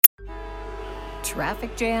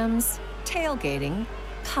Traffic jams, tailgating,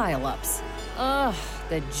 pile-ups. Ugh,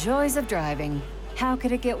 the joys of driving. How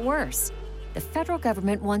could it get worse? The federal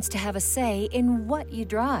government wants to have a say in what you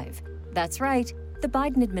drive. That's right. The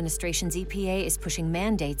Biden administration's EPA is pushing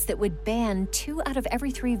mandates that would ban 2 out of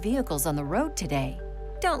every 3 vehicles on the road today.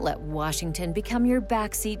 Don't let Washington become your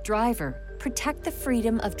backseat driver. Protect the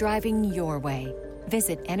freedom of driving your way.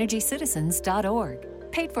 Visit EnergyCitizens.org.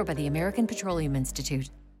 Paid for by the American Petroleum Institute.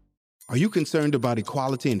 Are you concerned about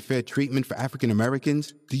equality and fair treatment for African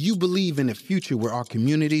Americans? Do you believe in a future where our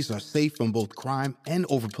communities are safe from both crime and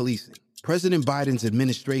over-policing? President Biden's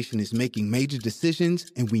administration is making major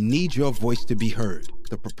decisions, and we need your voice to be heard.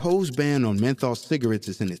 The proposed ban on menthol cigarettes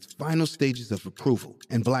is in its final stages of approval,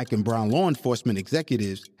 and Black and brown law enforcement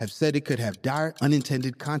executives have said it could have dire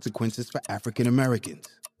unintended consequences for African Americans.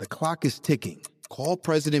 The clock is ticking. Call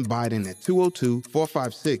President Biden at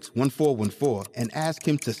 202-456-1414 and ask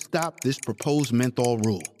him to stop this proposed menthol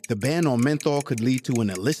rule. The ban on menthol could lead to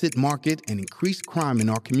an illicit market and increased crime in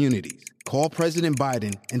our communities. Call President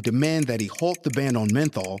Biden and demand that he halt the ban on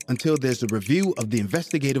menthol until there's a review of the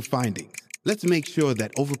investigative findings. Let's make sure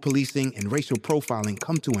that over-policing and racial profiling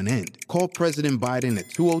come to an end. Call President Biden at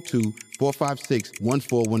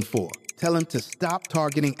 202-456-1414. Tell him to stop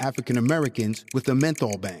targeting African Americans with a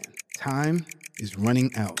menthol ban. Time is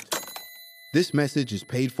running out. This message is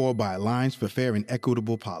paid for by Alliance for Fair and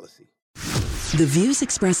Equitable Policy. The views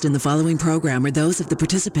expressed in the following program are those of the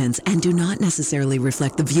participants and do not necessarily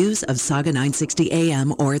reflect the views of Saga 960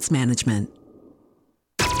 AM or its management.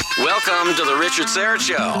 Welcome to the Richard Syrett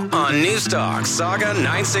Show on News Talk Saga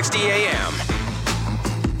 960 AM.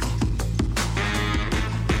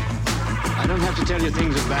 I don't have to tell you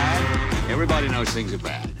things are bad. Everybody knows things are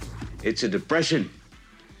bad. It's a depression.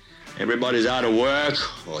 Everybody's out of work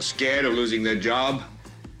or scared of losing their job.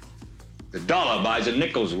 The dollar buys a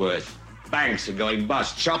nickel's worth. Banks are going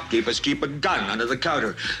bust. Shopkeepers keep a gun under the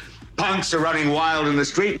counter. Punks are running wild in the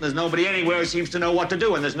street, and there's nobody anywhere who seems to know what to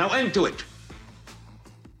do, and there's no end to it.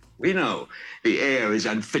 We know the air is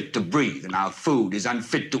unfit to breathe, and our food is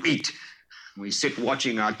unfit to eat. We sit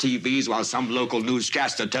watching our TVs while some local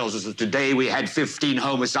newscaster tells us that today we had 15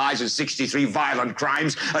 homicides and 63 violent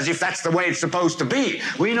crimes, as if that's the way it's supposed to be.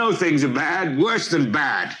 We know things are bad, worse than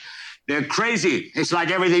bad. They're crazy. It's like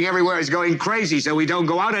everything everywhere is going crazy, so we don't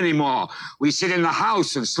go out anymore. We sit in the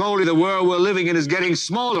house, and slowly the world we're living in is getting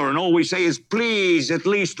smaller, and all we say is, please, at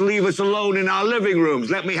least leave us alone in our living rooms.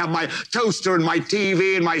 Let me have my toaster and my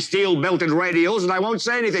TV and my steel-belted radios, and I won't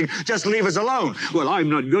say anything. Just leave us alone. Well, I'm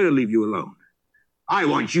not going to leave you alone. I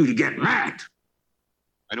want you to get mad.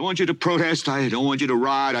 I don't want you to protest. I don't want you to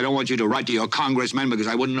riot. I don't want you to write to your congressman because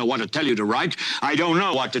I wouldn't know what to tell you to write. I don't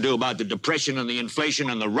know what to do about the depression and the inflation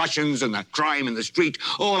and the Russians and the crime in the street.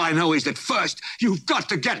 All I know is that first, you've got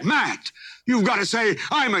to get mad. You've got to say,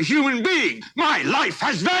 I'm a human being. My life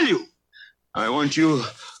has value. I want you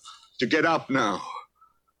to get up now.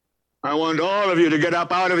 I want all of you to get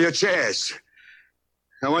up out of your chairs.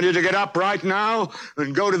 I want you to get up right now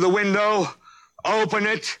and go to the window, open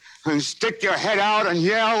it, and stick your head out and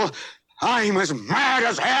yell, I'm as mad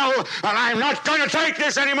as hell, and I'm not going to take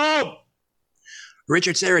this anymore.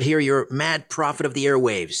 Richard Syrett here, your mad prophet of the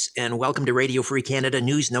airwaves, and welcome to Radio Free Canada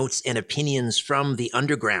news, notes, and opinions from the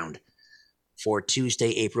underground for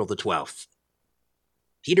Tuesday, April the 12th.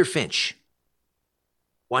 Peter Finch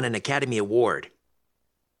won an Academy Award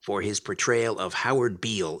for his portrayal of Howard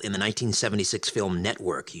Beale in the 1976 film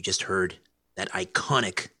Network. You just heard that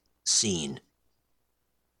iconic scene.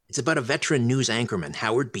 It's about a veteran news anchorman,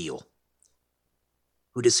 Howard Beale,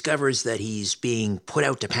 who discovers that he's being put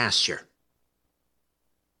out to pasture.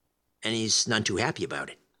 And he's none too happy about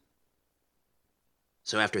it.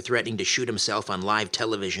 So after threatening to shoot himself on live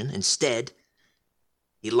television, instead,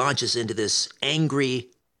 he launches into this angry,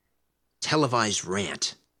 televised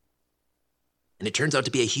rant. And it turns out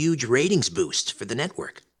to be a huge ratings boost for the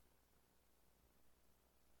network.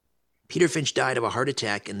 Peter Finch died of a heart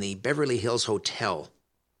attack in the Beverly Hills Hotel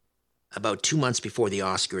about 2 months before the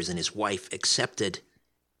Oscars, and his wife accepted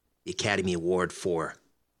the Academy Award for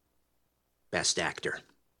Best Actor.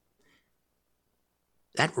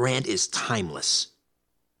 That rant is timeless.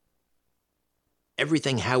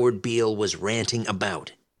 Everything Howard Beale was ranting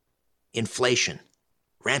about, inflation,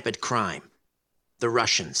 rampant crime, the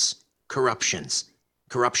Russians, corruption.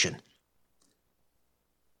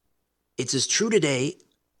 It's as true today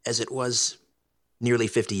as it was nearly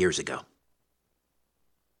 50 years ago.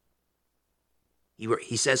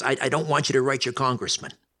 He says, I don't want you to write your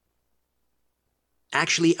congressman.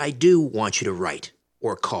 Actually, I do want you to write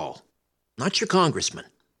or call. Not your congressman.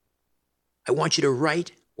 I want you to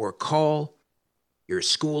write or call your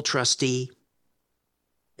school trustee,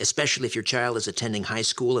 especially if your child is attending high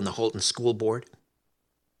school and the Holton School Board.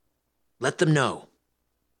 Let them know,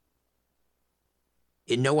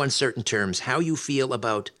 in no uncertain terms, how you feel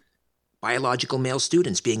about biological male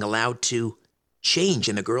students being allowed to change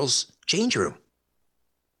in the girls' change room.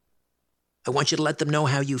 I want you to let them know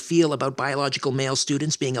how you feel about biological male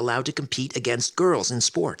students being allowed to compete against girls in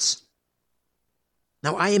sports.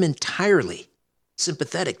 Now, I am entirely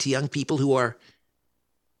sympathetic to young people who are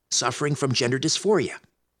suffering from gender dysphoria.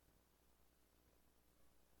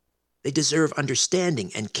 They deserve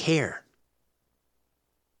understanding and care.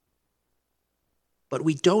 But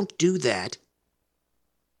we don't do that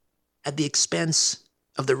at the expense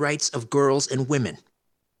of the rights of girls and women.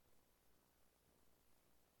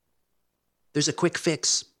 There's a quick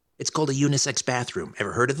fix. It's called a unisex bathroom.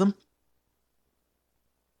 Ever heard of them?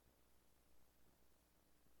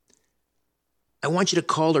 I want you to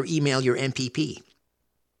call or email your MPP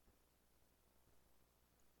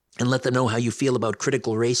and let them know how you feel about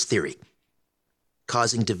critical race theory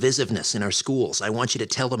causing divisiveness in our schools. I want you to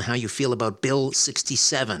tell them how you feel about Bill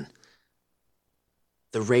 67,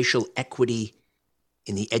 the Racial Equity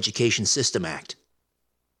in the Education System Act,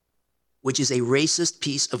 which is a racist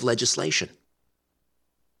piece of legislation.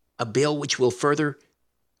 A bill which will further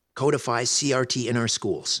codify CRT in our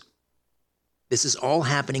schools. This is all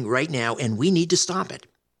happening right now, and we need to stop it.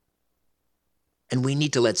 And we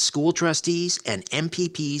need to let school trustees and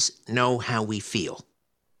MPPs know how we feel.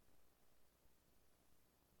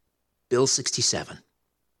 Bill 67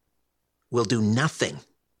 will do nothing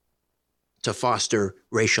to foster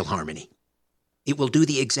racial harmony. It will do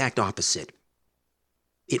the exact opposite.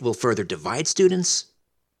 It will further divide students.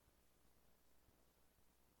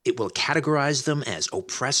 It will categorize them as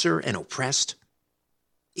oppressor and oppressed.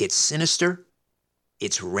 It's sinister,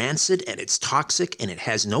 it's rancid, and it's toxic, and it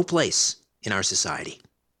has no place in our society.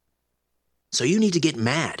 So you need to get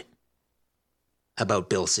mad about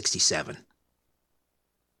Bill 67.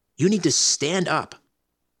 You need to stand up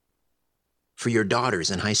for your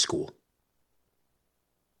daughters in high school.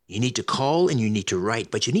 You need to call and you need to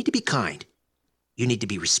write, but you need to be kind. You need to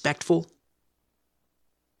be respectful.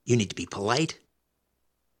 You need to be polite.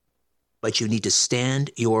 But you need to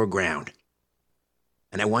stand your ground.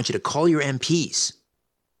 And I want you to call your MPs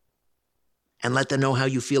and let them know how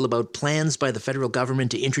you feel about plans by the federal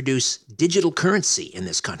government to introduce digital currency in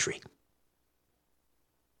this country.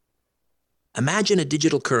 Imagine a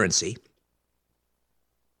digital currency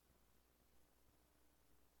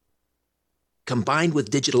combined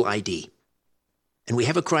with digital ID. And we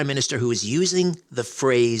have a prime minister who is using the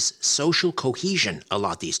phrase social cohesion a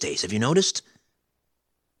lot these days. Have you noticed?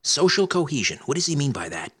 Social cohesion. What does he mean by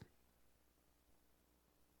that?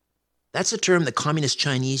 That's a term the communist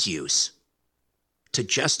Chinese use to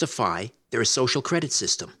justify their social credit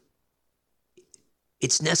system.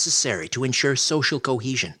 It's necessary to ensure social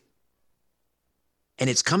cohesion. And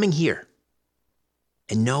it's coming here.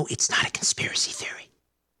 And no, it's not a conspiracy theory.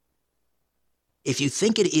 If you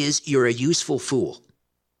think it is, you're a useful fool.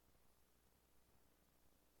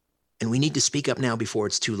 And we need to speak up now before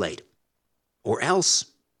it's too late. Or else,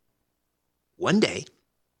 one day,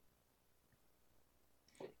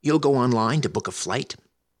 you'll go online to book a flight,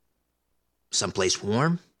 someplace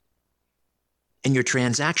warm, and your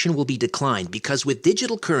transaction will be declined because with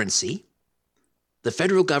digital currency, the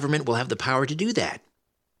federal government will have the power to do that.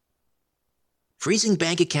 Freezing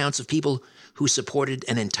bank accounts of people who supported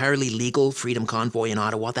an entirely legal freedom convoy in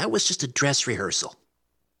Ottawa, that was just a dress rehearsal,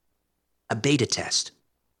 a beta test.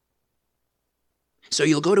 So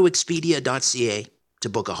you'll go to expedia.ca to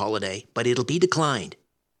book a holiday, but it'll be declined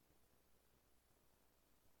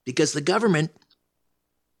because the government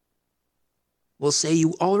will say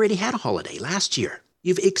you already had a holiday last year.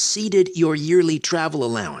 You've exceeded your yearly travel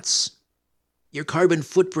allowance. Your carbon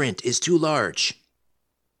footprint is too large.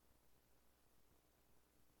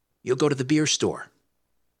 You'll go to the beer store.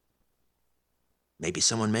 Maybe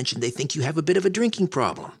someone mentioned they think you have a bit of a drinking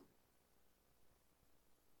problem.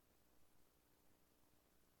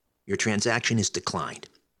 Your transaction is declined.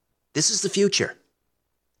 This is the future.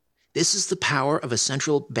 This is the power of a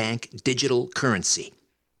central bank digital currency.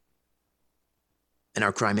 And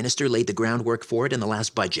our Prime Minister laid the groundwork for it in the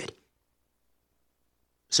last budget.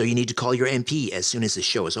 So you need to call your MP as soon as this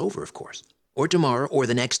show is over, of course. Or tomorrow, or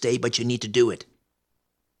the next day, but you need to do it.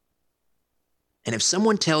 And if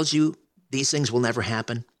someone tells you these things will never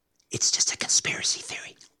happen, it's just a conspiracy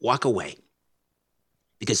theory. Walk away.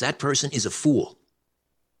 Because that person is a fool.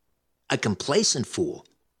 A complacent fool.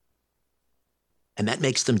 And that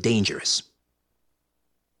makes them dangerous.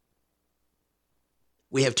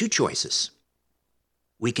 We have two choices.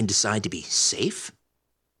 We can decide to be safe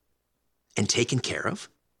and taken care of,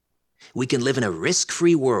 We can live in a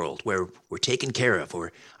risk-free world where we're taken care of,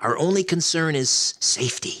 or our only concern is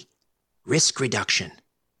safety, risk reduction.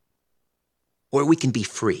 Or we can be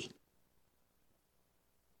free.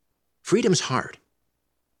 Freedom's hard.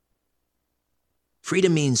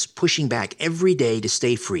 Freedom means pushing back every day to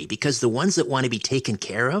stay free, because the ones that want to be taken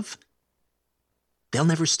care of, they'll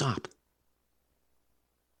never stop.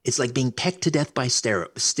 It's like being pecked to death by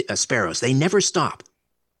sparrows. They never stop.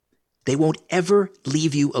 They won't ever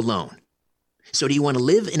leave you alone. So do you want to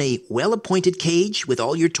live in a well-appointed cage with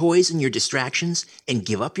all your toys and your distractions and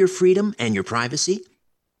give up your freedom and your privacy?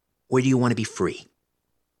 Or do you want to be free?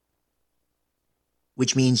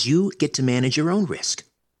 Which means you get to manage your own risk.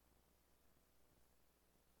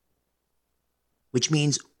 Which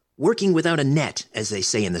means working without a net, as they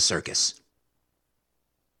say in the circus.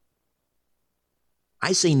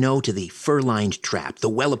 I say no to the fur-lined trap, the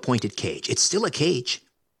well-appointed cage. It's still a cage.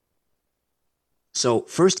 So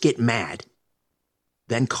first get mad,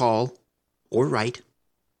 then call or write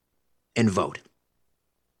and vote.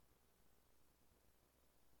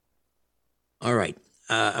 All right,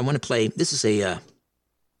 I want to play, this is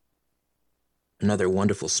another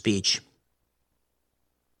wonderful speech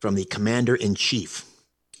from the Commander-in-Chief,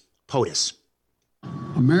 POTUS.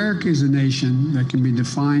 America is a nation that can be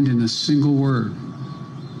defined in a single word.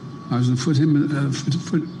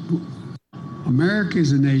 America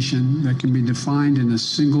is a nation that can be defined in a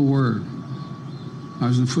single word.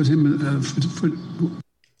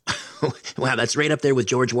 Wow, that's right up there with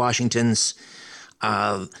George Washington's,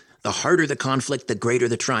 the harder the conflict, the greater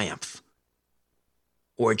the triumph.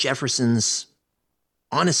 Or Jefferson's,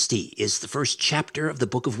 honesty is the first chapter of the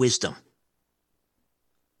Book of Wisdom.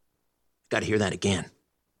 Got to hear that again.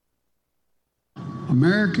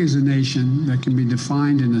 America is a nation that can be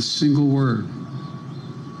defined in a single word.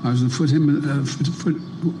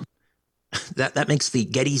 That makes the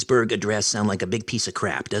Gettysburg Address sound like a big piece of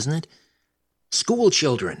crap, doesn't it? School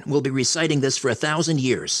children will be reciting this for 1,000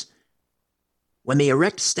 years. When they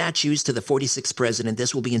erect statues to the 46th president,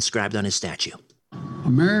 this will be inscribed on his statue.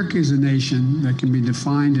 America is a nation that can be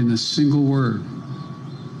defined in a single word.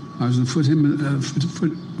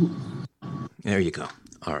 There you go.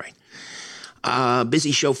 All right.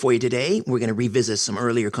 Busy show for you today. We're going to revisit some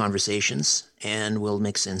earlier conversations, and we'll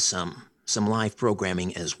mix in some live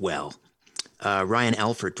programming as well. Ryan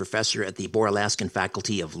Alford, professor at the Boer-Alaskan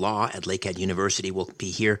Faculty of Law at Lakehead University, will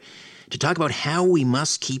be here to talk about how we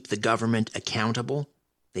must keep the government accountable.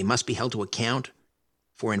 They must be held to account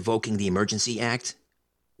for invoking the Emergency Act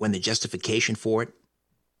when the justification for it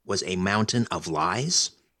was a mountain of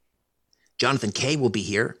lies. Jonathan Kay will be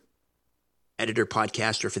here, editor,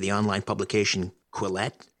 podcaster for the online publication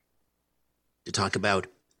Quillette, to talk about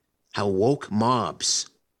how woke mobs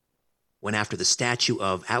went after the statue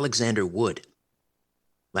of Alexander Wood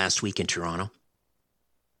last week in Toronto.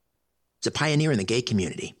 He's a pioneer in the gay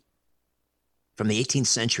community from the 18th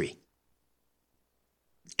century.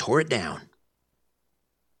 Tore it down.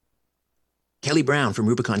 Kelly Brown from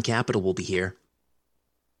Rubicon Capital will be here.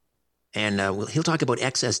 And he'll talk about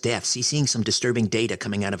excess deaths. He's seeing some disturbing data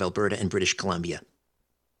coming out of Alberta and British Columbia.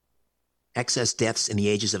 Excess deaths in the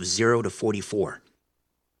ages of 0 to 44,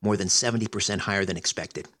 more than 70% higher than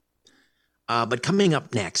expected. But coming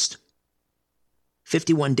up next,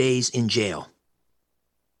 51 days in jail.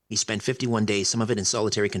 He spent 51 days, some of it in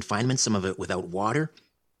solitary confinement, some of it without water.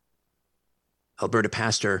 Alberta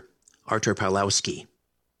pastor Artur Pawlowski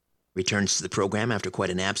returns to the program after quite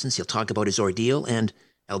an absence. He'll talk about his ordeal and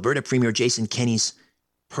Alberta Premier Jason Kenney's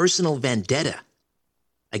personal vendetta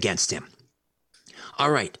against him.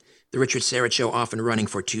 All right, the Richard Syrett Show off and running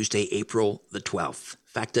for Tuesday, April the 12th.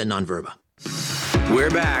 Facta non verba.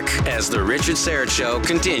 We're back as the Richard Syrett Show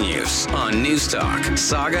continues on News Talk,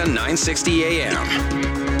 Saga 960 AM.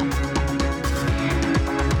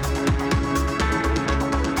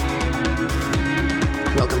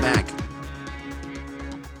 Welcome back.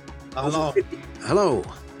 Hello. Hello.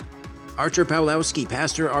 Artur Pawlowski,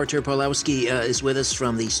 Pastor Artur Pawlowski is with us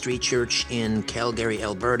from the Street Church in Calgary,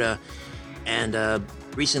 Alberta, and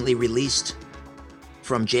recently released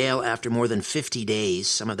from jail after more than 50 days,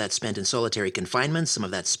 some of that spent in solitary confinement, some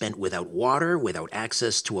of that spent without water, without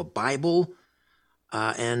access to a Bible,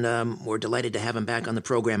 and we're delighted to have him back on the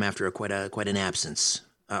program after quite an absence.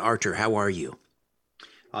 Artur, how are you?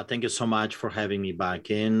 Thank you so much for having me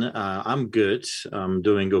back in. I'm good. I'm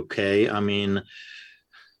doing okay. I mean,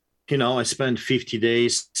 I spent 50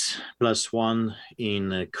 days plus one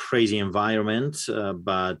in a crazy environment,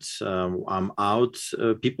 but I'm out.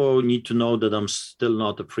 People need to know that I'm still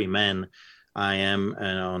not a free man. I am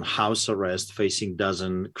on house arrest, facing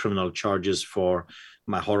dozen criminal charges for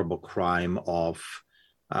my horrible crime of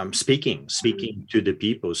speaking to the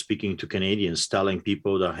people, speaking to Canadians, telling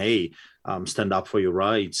people that, hey, stand up for your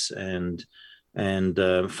rights and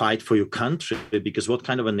fight for your country, because what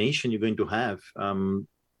kind of a nation you're going to have,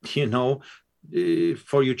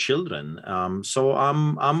 for your children. So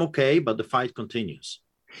I'm okay, but the fight continues.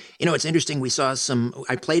 It's interesting. We saw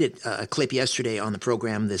I played a clip yesterday on the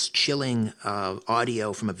program, this chilling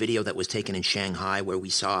audio from a video that was taken in Shanghai, where we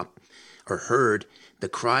saw or heard the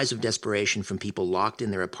cries of desperation from people locked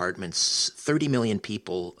in their apartments. 30 million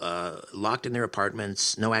people locked in their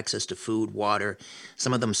apartments, no access to food, water.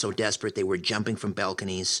 Some of them so desperate they were jumping from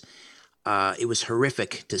balconies. It was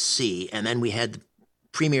horrific to see. And then we had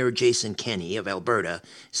Premier Jason Kenney of Alberta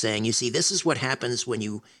saying, you see, this is what happens when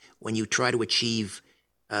you try to achieve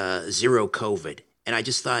zero COVID. And I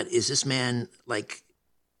just thought, is this man,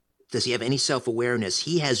 does he have any self-awareness?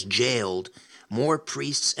 He has jailed more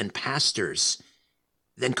priests and pastors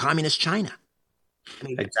than communist China.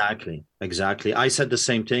 Exactly. I said the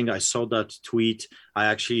same thing. I saw that tweet. I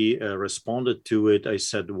actually responded to it. I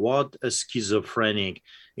said, what a schizophrenic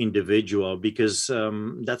individual, because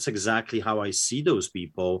that's exactly how I see those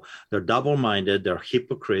people. They're double-minded, they're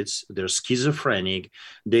hypocrites, they're schizophrenic.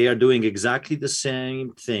 They are doing exactly the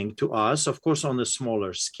same thing to us, of course, on a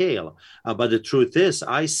smaller scale. But the truth is,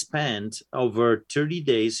 I spent over 30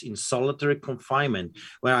 days in solitary confinement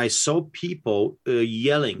where I saw people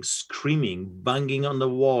yelling, screaming, banging on the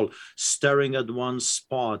wall, staring at one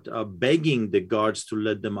spot, begging the guards to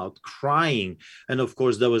let them out, crying. And of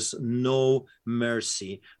course, there was no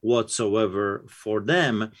mercy whatsoever for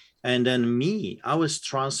them. And then me, I was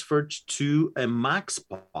transferred to a max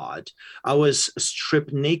pod. I was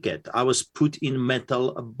stripped naked. I was put in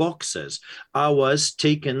metal boxes. I was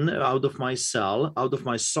taken out of my cell, out of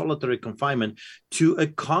my solitary confinement, to a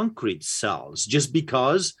concrete cells, just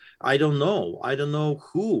because I don't know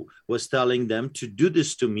who was telling them to do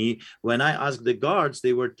this to me. When I asked the guards,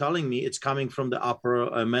 they were telling me it's coming from the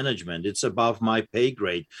upper management. It's above my pay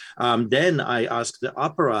grade. Then I asked the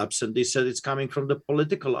upper ups, and they said it's coming from the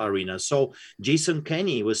political arena. So Jason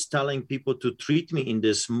Kenney was telling people to treat me in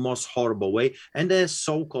this most horrible way. And the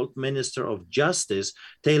so-called Minister of Justice,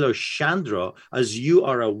 Taylor Shandro, as you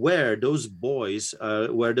are aware, those boys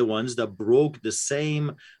were the ones that broke the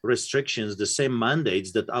same restrictions, the same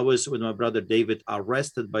mandates that I was, with my brother David,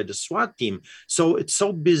 arrested by the SWAT team. So it's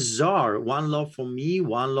so bizarre. One love for me,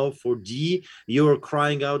 one love for D. You're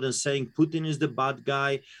crying out and saying Putin is the bad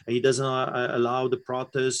guy. He doesn't allow the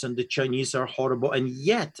protests, and the Chinese are horrible. And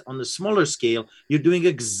yet, on the smaller scale, you're doing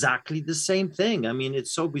exactly the same thing. I mean,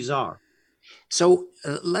 it's so bizarre. So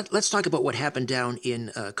let's talk about what happened down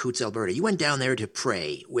in Coutts, Alberta. You went down there to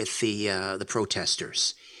pray with the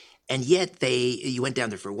protesters, and yet you went down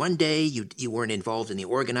there for one day. You weren't involved in the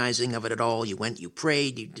organizing of it at all. You went, you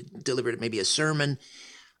prayed, you delivered maybe a sermon.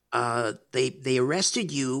 They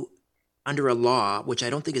arrested you under a law which I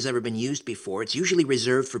don't think has ever been used before. It's usually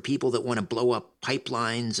reserved for people that want to blow up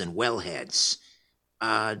pipelines and wellheads.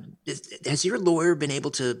 Has your lawyer been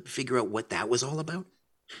able to figure out what that was all about?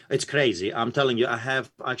 It's crazy. I'm telling you, I have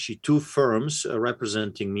actually two firms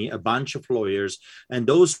representing me, a bunch of lawyers, and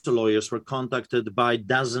those lawyers were contacted by a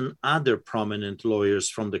dozen other prominent lawyers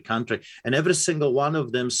from the country. And every single one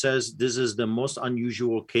of them says, this is the most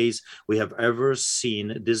unusual case we have ever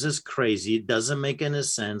seen. This is crazy. It doesn't make any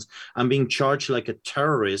sense. I'm being charged like a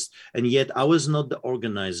terrorist, and yet I was not the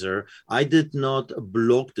organizer. I did not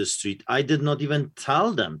block the street. I did not even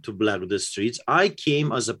tell them to block the streets. I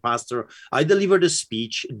came as a pastor. I delivered a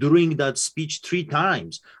speech. During that speech 3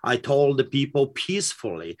 times, I told the people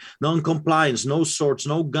peacefully, non-compliance, no swords,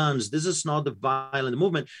 no guns. This is not the violent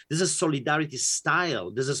movement. This is solidarity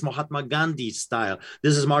style. This is Mahatma Gandhi style.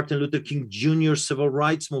 This is Martin Luther King Jr. civil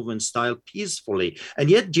rights movement style, peacefully. And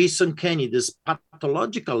yet Jason Kenney, this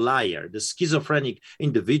pathological liar, this schizophrenic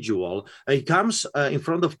individual, he comes in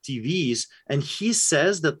front of TVs and he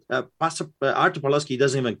says that Pastor Artur Pawlowski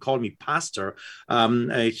doesn't even call me pastor.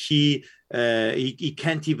 He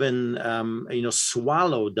can't even,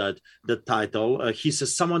 swallow the title. He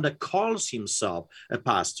says someone that calls himself a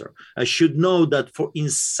pastor should know that for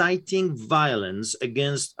inciting violence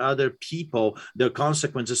against other people, there are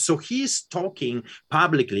consequences. So he's talking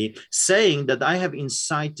publicly, saying that I have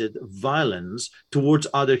incited violence towards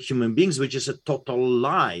other human beings, which is a total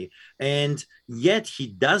lie. And yet he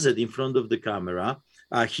does it in front of the camera.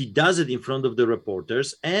 He does it in front of the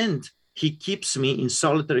reporters, and he keeps me in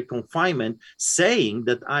solitary confinement, saying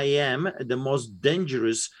that I am the most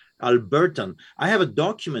dangerous Albertan. I have a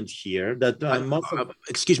document here that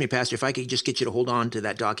excuse me, Pastor, if I could just get you to hold on to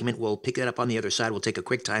that document. We'll pick it up on the other side. We'll take a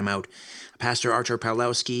quick time out. Pastor Artur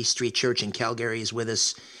Pawlowski, Street Church in Calgary, is with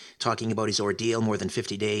us talking about his ordeal, more than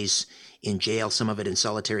 50 days in jail, some of it in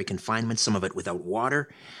solitary confinement, some of it without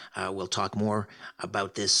water. We'll talk more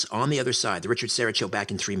about this on the other side. The Richard Syrett Show,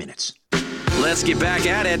 back in 3 minutes. Let's get back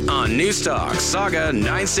at it on News Talk, Saga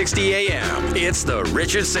 960 AM. It's the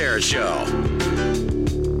Richard Syrett Show.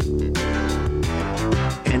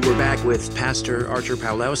 And we're back with Pastor Archer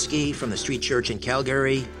Pawlowski from the Street Church in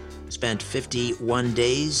Calgary. Spent 51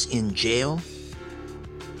 days in jail.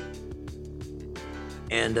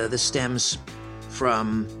 And this stems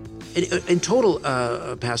from, in total,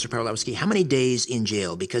 Pastor Pawlowski, how many days in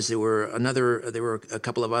jail? Because there were a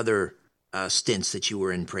couple of other stints that you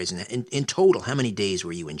were in prison. In total, how many days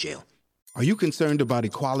were you in jail? Are you concerned about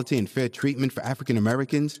equality and fair treatment for African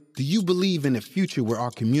Americans? Do you believe in a future where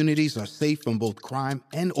our communities are safe from both crime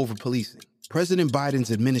and over-policing? President Biden's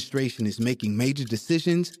administration is making major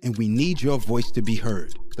decisions, and we need your voice to be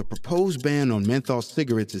heard. The proposed ban on menthol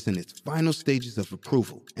cigarettes is in its final stages of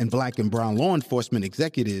approval, and Black and brown law enforcement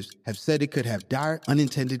executives have said it could have dire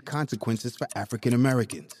unintended consequences for African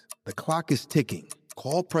Americans. The clock is ticking.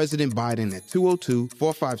 Call President Biden at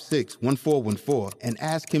 202-456-1414 and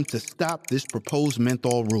ask him to stop this proposed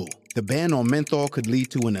menthol rule. The ban on menthol could lead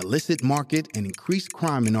to an illicit market and increased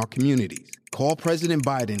crime in our communities. Call President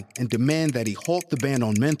Biden and demand that he halt the ban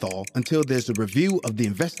on menthol until there's a review of the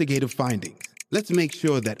investigative findings. Let's make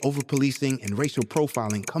sure that over-policing and racial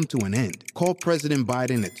profiling come to an end. Call President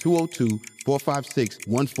Biden at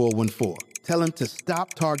 202-456-1414. Tell him to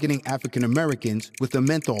stop targeting African Americans with a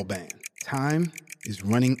menthol ban. Time is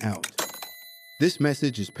running out. This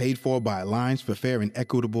message is paid for by Alliance for Fair and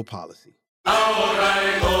Equitable Policy. Ahorra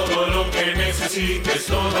en todo lo que necesites,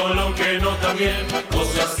 todo lo que no también,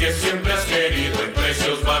 cosas que siempre has querido en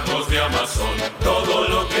precios bajos de Amazon. Todo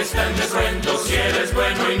lo que está en descuento, si eres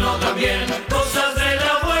bueno y no también, cosas de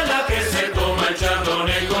la abuela que se toma el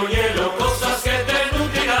chardonnay con hielo, cosas que te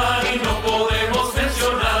nutrirán y no podemos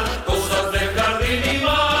mencionar, cosas del jardín y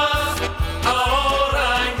más.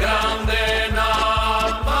 Ahorra en grande en Amazon.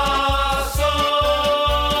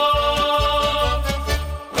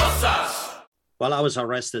 Cosas. Well, I was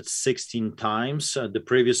arrested 16 times. The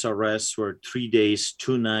previous arrests were 3 days,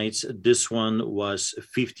 2 nights. This one was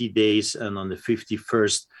 50 days, and on the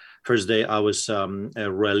 51st day, I was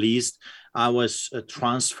released. I was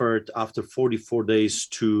transferred after 44 days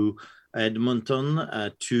to Edmonton,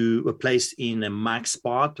 to a place in a max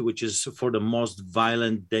spot, which is for the most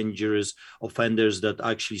violent, dangerous offenders that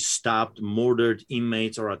actually stabbed, murdered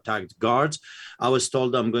inmates or attacked guards. I was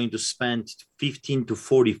told I'm going to spend 15 to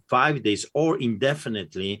 45 days or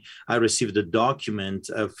indefinitely. I received a document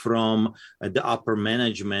from the upper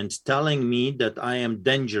management telling me that I am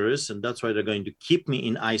dangerous, and that's why they're going to keep me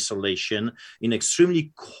in isolation in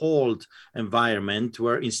extremely cold environment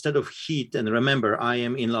where instead of heat, and remember, I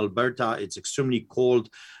am in Alberta, it's extremely cold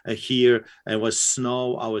here. It was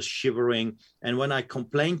snow, I was shivering. And when I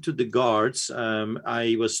complained to the guards,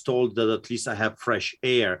 I was told that at least I have fresh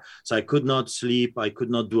air. So I could not sleep, I could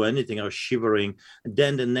not do anything, I was shivering. And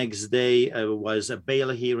then the next day was a bail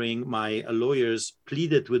hearing. My lawyers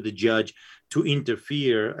pleaded with the judge to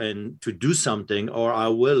interfere and to do something, or I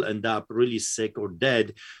will end up really sick or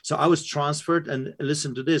dead. So I was transferred, and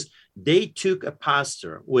listen to this. They took a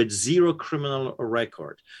pastor with zero criminal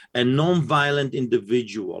record, a non-violent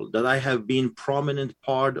individual that I have been prominent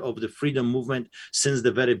part of the freedom movement since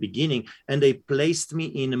the very beginning, and they placed me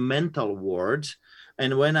in a mental ward.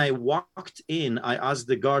 And when I walked in, I asked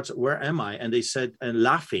the guards, where am I? And they said, and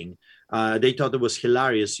laughing, they thought it was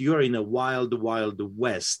hilarious. You're in a wild, wild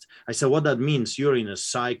west. I said, what that means? You're in a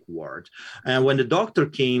psych ward. And when the doctor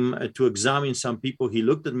came to examine some people, he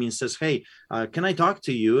looked at me and says, hey, can I talk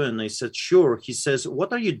to you? And I said, sure. He says,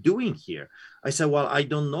 what are you doing here? I said, well, I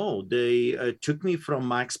don't know. They took me from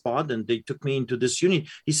Max Pod and they took me into this unit.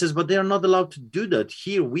 He says, but they are not allowed to do that.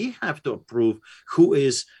 Here, we have to approve who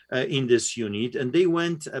is in this unit. And they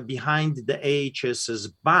went behind the AHS's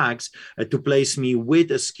backs to place me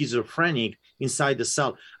with a schizophrenic inside the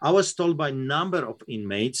cell. I was told by a number of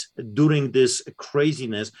inmates during this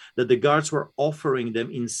craziness that the guards were offering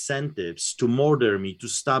them incentives to murder me, to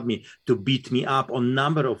stab me, to beat me up on a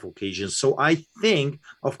number of occasions. So I think,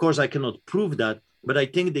 of course, I cannot prove that, but I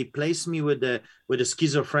think they placed me with a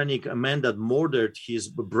schizophrenic man that murdered his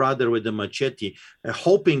brother with a machete,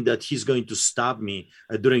 hoping that he's going to stab me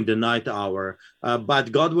during the night hour.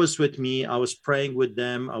 But God was with me. I was praying with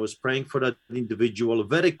them. I was praying for that individual.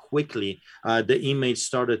 Very quickly, the inmates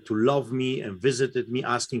started to love me and visited me,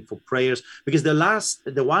 asking for prayers. Because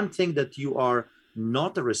the one thing that you are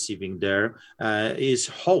not receiving there is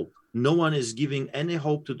hope. No one is giving any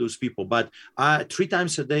hope to those people. But 3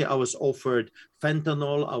 times a day, I was offered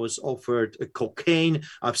fentanyl. I was offered cocaine.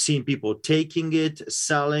 I've seen people taking it,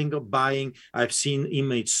 selling, buying. I've seen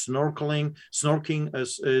inmates snorking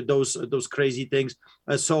those crazy things.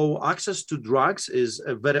 So access to drugs is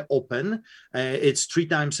very open. It's 3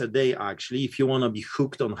 times a day, actually, if you want to be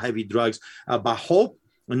hooked on heavy drugs. But hope,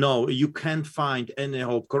 no, you can't find any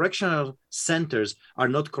hope. Correctional centers are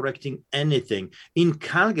not correcting anything. In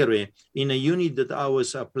Calgary, in a unit that I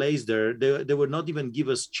was placed there, they would not even give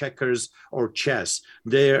us checkers or chess.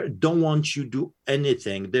 They don't want you to do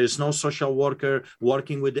anything. There's no social worker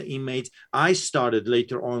working with the inmates. I started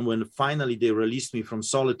later on when finally they released me from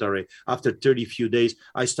solitary after 30 few days.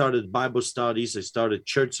 I started Bible studies. I started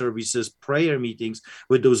church services, prayer meetings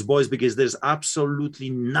with those boys because there's absolutely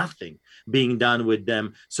nothing being done with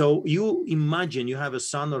them. So you imagine you have a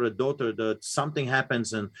son or a daughter that something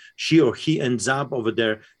happens and she or he ends up over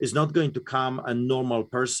there, is not going to come a normal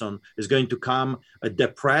person, is going to come a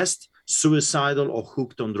depressed, suicidal, or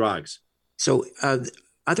hooked on drugs. So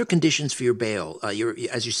other conditions for your bail,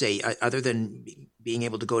 as you say, other than being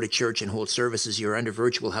able to go to church and hold services, you're under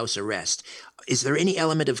virtual house arrest. Is there any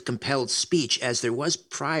element of compelled speech, as there was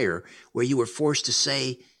prior, where you were forced to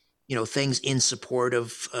say, things in support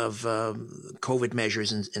of COVID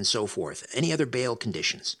measures and so forth? Any other bail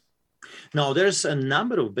conditions? No, there's a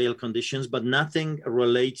number of bail conditions, but nothing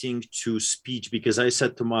relating to speech, because I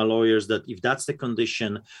said to my lawyers that if that's the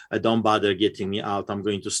condition, don't bother getting me out. I'm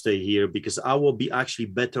going to stay here because I will be actually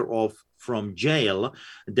better off from jail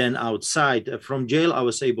than outside. From jail, I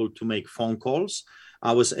was able to make phone calls.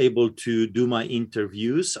 I was able to do my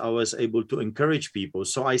interviews. I was able to encourage people.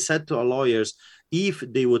 So I said to our lawyers, if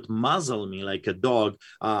they would muzzle me like a dog,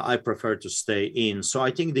 I prefer to stay in. So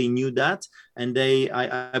I think they knew that. And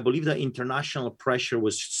I believe the international pressure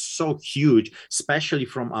was so huge, especially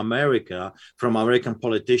from America, from American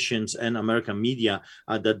politicians and American media,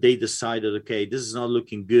 that they decided, okay, this is not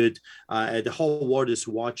looking good. The whole world is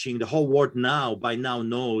watching. The whole world by now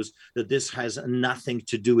knows that this has nothing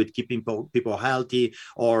to do with keeping people healthy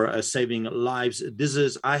or saving lives.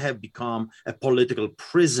 I have become a political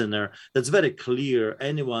prisoner. That's very clear.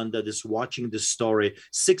 Anyone that is watching this story,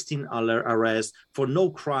 16-hour arrest for no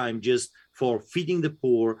crime, just for feeding the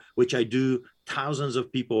poor, which I do. Thousands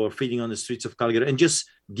of people are feeding on the streets of Calgary, and just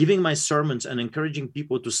giving my sermons and encouraging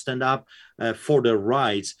people to stand up for their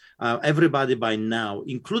rights. Everybody by now,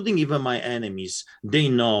 including even my enemies, they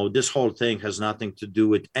know this whole thing has nothing to do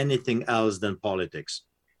with anything else than politics.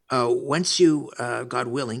 Once you, God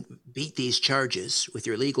willing, beat these charges with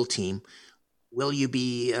your legal team, will you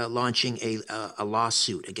be launching a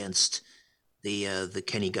lawsuit against the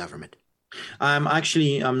Kenney government? I'm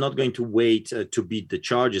not going to wait to beat the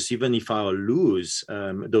charges. Even if I lose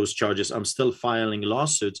those charges, I'm still filing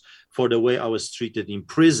lawsuits for the way I was treated in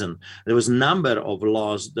prison. There was a number of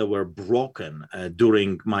laws that were broken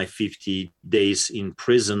during my 50 days in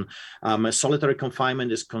prison. Solitary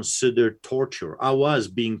confinement is considered torture. I was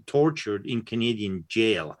being tortured in Canadian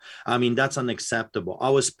jail. I mean, that's unacceptable. I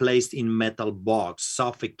was placed in metal box,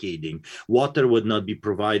 suffocating. Water would not be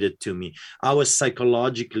provided to me. I was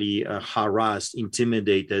psychologically harassed,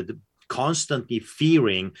 intimidated, constantly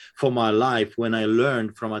fearing for my life when I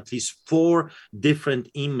learned from at least 4 different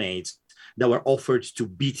inmates that were offered to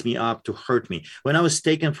beat me up, to hurt me. When I was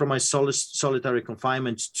taken from my solitary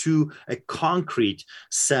confinement to a concrete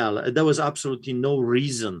cell, there was absolutely no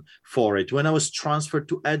reason for it. When I was transferred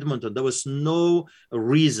to Edmonton, there was no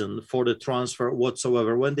reason for the transfer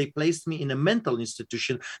whatsoever. When they placed me in a mental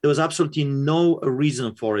institution, there was absolutely no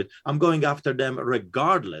reason for it. I'm going after them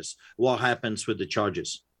regardless what happens with the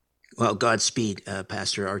charges. Well, Godspeed,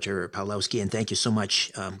 Pastor Artur Pawlowski, and thank you so much.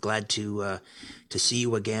 I'm glad to see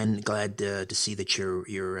you again. Glad to see that you're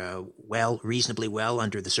reasonably well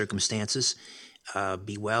under the circumstances.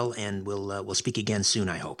 Be well, and we'll speak again soon,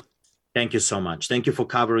 I hope. Thank you so much. Thank you for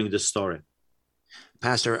covering this story.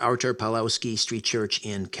 Pastor Artur Pawlowski, Street Church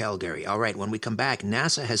in Calgary. All right, when we come back,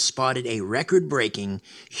 NASA has spotted a record-breaking,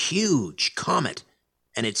 huge comet,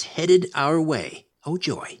 and it's headed our way. Oh,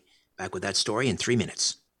 joy. Back with that story in 3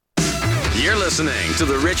 minutes. You're listening to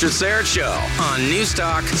The Richard Syrett Show on News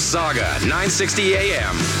Talk Saga 960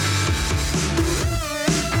 AM.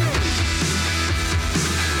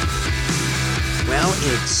 Well,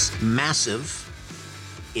 it's massive,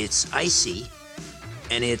 it's icy,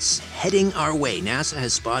 and it's heading our way. NASA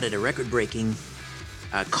has spotted a record-breaking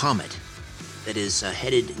comet that is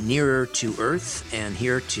headed nearer to Earth. And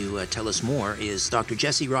here to tell us more is Dr.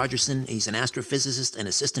 Jesse Rogerson. He's an astrophysicist and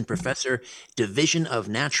assistant professor, Division of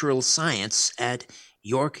Natural Science at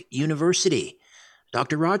York University.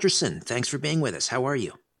 Dr. Rogerson, thanks for being with us. How are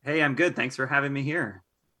you? Hey, I'm good. Thanks for having me here.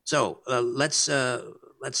 So let's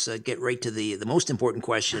get right to the most important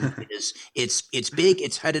question. Is it's big,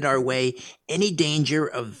 it's headed our way. Any danger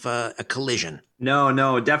of a collision?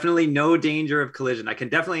 No, definitely no danger of collision. I can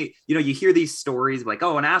definitely, you hear these stories like,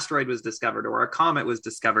 oh, an asteroid was discovered or a comet was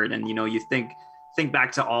discovered, and you think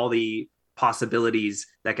back to all the possibilities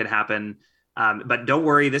that could happen. But don't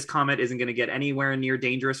worry, this comet isn't going to get anywhere near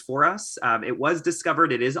dangerous for us. It was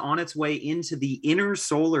discovered. It is on its way into the inner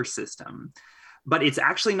solar system, but it's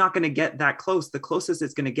actually not going to get that close. The closest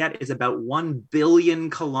it's going to get is about 1 billion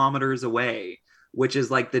kilometers away, which is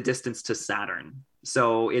like the distance to Saturn.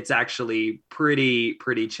 So it's actually pretty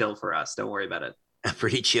chill for us. Don't worry about it.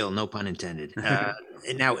 Pretty chill, no pun intended.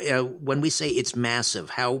 Now, when we say it's massive,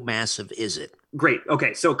 how massive is it? Great.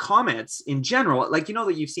 Okay. So comets in general, like,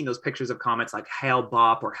 that you've seen those pictures of comets like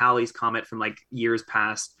Hale-Bopp or Halley's Comet from like years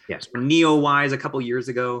past. Yes. Or Neowise a couple years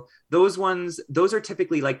ago. Those are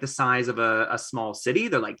typically like the size of a small city.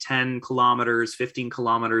 They're like 10 kilometers, 15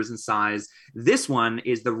 kilometers in size. This one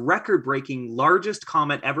is the record-breaking largest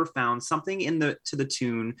comet ever found, something to the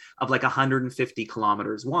tune of like 150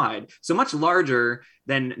 kilometers wide. So much larger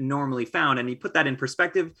than normally found. And you put that in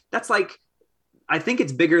perspective, that's like, I think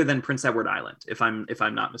it's bigger than Prince Edward Island, if I'm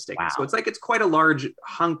not mistaken. Wow. So it's quite a large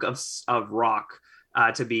hunk of rock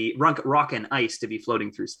rock and ice to be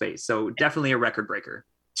floating through space. So definitely a record breaker.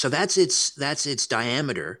 So that's its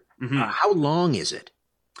diameter. Mm-hmm. How long is it?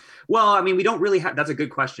 Well, I mean, we don't really have. That's a good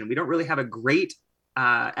question. We don't really have a great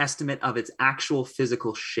estimate of its actual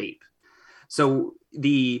physical shape. So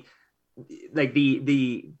the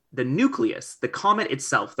nucleus, the comet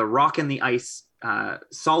itself, the rock and the ice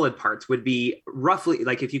solid parts would be roughly,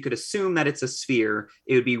 like, if you could assume that it's a sphere,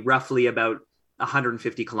 it would be roughly about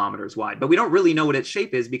 150 kilometers wide. But we don't really know what its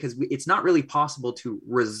shape is because it's not really possible to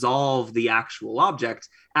resolve the actual object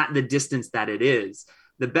at the distance that it is.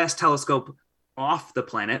 The best telescope off the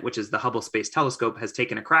planet, which is the Hubble Space Telescope, has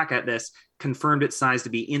taken a crack at this, confirmed its size to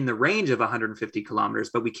be in the range of 150 kilometers,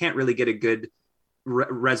 but we can't really get a good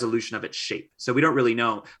resolution of its shape. So we don't really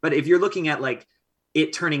know. But if you're looking at like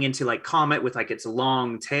it turning into like comet with like its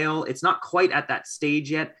long tail, it's not quite at that stage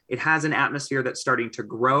yet. It has an atmosphere that's starting to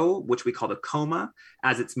grow, which we call the coma,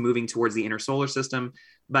 as it's moving towards the inner solar system.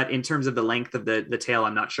 But in terms of the length of the tail,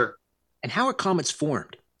 I'm not sure. And how are comets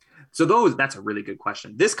formed? So that's a really good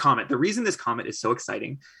question. This comet, the reason this comet is so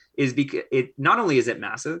exciting is because it not only is it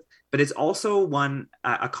massive, but it's also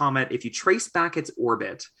a comet. If you trace back its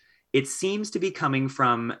orbit, it seems to be coming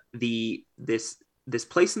from this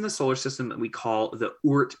place in the solar system that we call the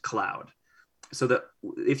Oort cloud. So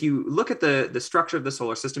if you look at the structure of the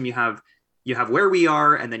solar system, you have where we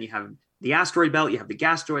are, and then you have the asteroid belt, you have the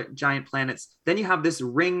gas giant planets, then you have this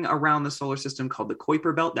ring around the solar system called the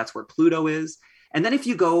Kuiper belt. That's where Pluto is. And then if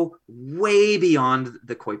you go way beyond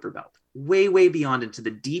the Kuiper belt, way beyond into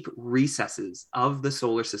the deep recesses of the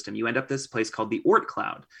solar system, you end up this place called the Oort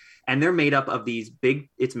cloud. And they're made up of these big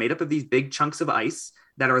chunks of ice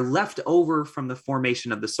that are left over from the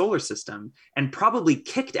formation of the solar system and probably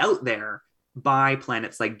kicked out there by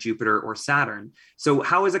planets like Jupiter or Saturn. So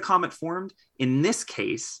how is a comet formed? In this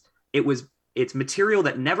case, it's material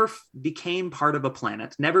that never became part of a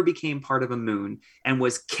planet, never became part of a moon, and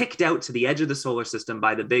was kicked out to the edge of the solar system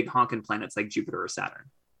by the big honking planets like Jupiter or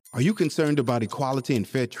Saturn. Are you concerned about equality and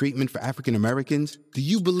fair treatment for African Americans? Do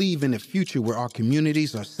you believe in a future where our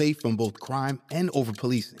communities are safe from both crime and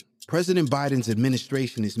over-policing? President Biden's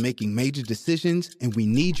administration is making major decisions, and we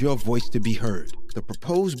need your voice to be heard. The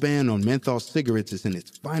proposed ban on menthol cigarettes is in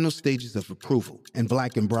its final stages of approval, and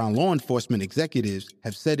Black and brown law enforcement executives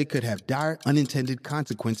have said it could have dire unintended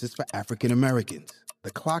consequences for African Americans.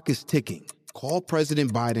 The clock is ticking. Call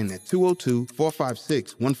President Biden at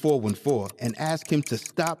 202-456-1414 and ask him to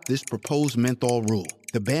stop this proposed menthol rule.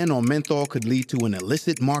 The ban on menthol could lead to an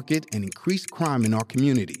illicit market and increased crime in our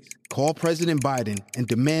communities. Call President Biden and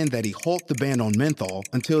demand that he halt the ban on menthol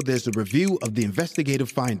until there's a review of the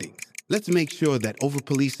investigative findings. Let's make sure that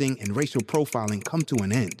overpolicing and racial profiling come to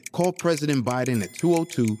an end. Call President Biden at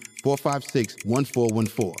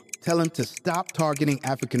 202-456-1414. Tell him to stop targeting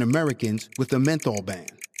African Americans with a menthol ban.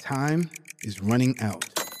 Time is running out.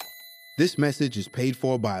 This message is paid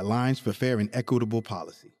for by Alliance for Fair and Equitable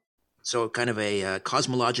Policy. So kind of a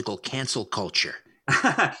cosmological cancel culture.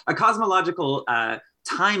 A cosmological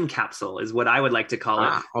time capsule is what I would like to call it,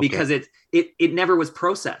 okay. Because it never was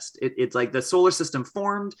processed. It's like the solar system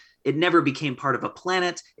formed, it never became part of a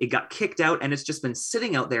planet, it got kicked out, and it's just been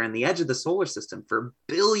sitting out there in the edge of the solar system for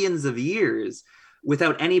billions of years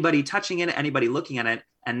without anybody touching it, anybody looking at it,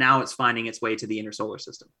 and now it's finding its way to the inner solar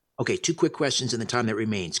system. Okay, 2 quick questions in the time that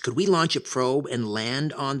remains. Could we launch a probe and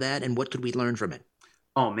land on that, and what could we learn from it?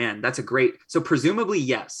 Oh man, that's a great. So presumably,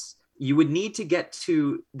 yes, you would need to get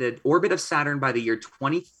to the orbit of Saturn by the year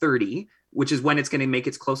 2030, which is when it's going to make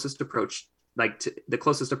its closest approach. The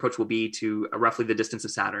closest approach will be to roughly the distance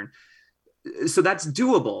of Saturn. So that's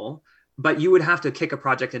doable, but you would have to kick a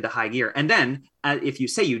project into high gear. And then if you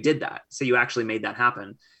say you did that, so you actually made that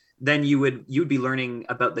happen, then you'd be learning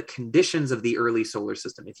about the conditions of the early solar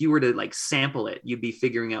system. If you were to like sample it, you'd be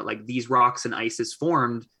figuring out like these rocks and ices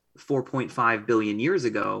formed 4.5 billion years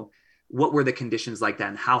ago. What were the conditions like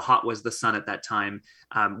then? How hot was the sun at that time?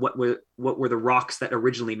 What were the rocks that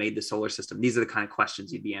originally made the solar system? These are the kind of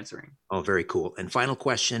questions you'd be answering. Oh, very cool. And final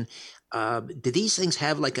question, do these things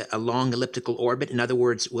have like a long elliptical orbit? In other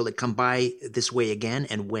words, will it come by this way again,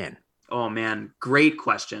 and when? Oh man, great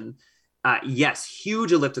question. Yes,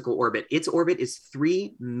 huge elliptical orbit. Its orbit is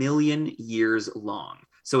 3 million years long.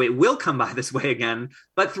 So it will come by this way again,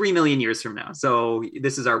 but 3 million years from now. So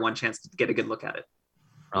this is our one chance to get a good look at it.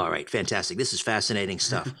 All right, fantastic. This is fascinating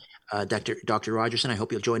stuff. Dr. Rogerson, I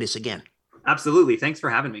hope you'll join us again. Absolutely. Thanks for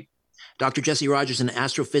having me. Dr. Jesse Rogerson,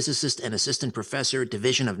 astrophysicist and assistant professor,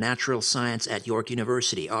 Division of Natural Science at York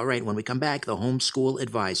University. All right, when we come back, the Homeschool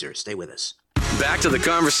Advisor. Stay with us. Back to the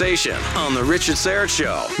conversation on The Richard Syrett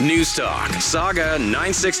Show. News Talk, Saga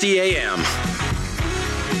 960 AM.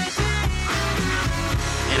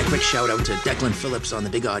 And a quick shout out to Declan Phillips on the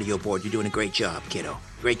big audio board. You're doing a great job, kiddo.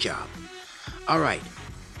 Great job. All right.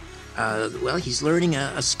 Well, he's learning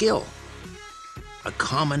a skill, a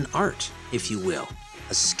common art, if you will.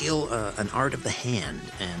 A skill, an art of the hand.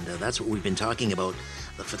 And that's what we've been talking about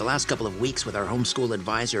for the last couple of weeks with our homeschool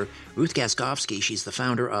advisor, Ruth Gaskowski. She's the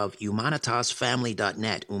founder of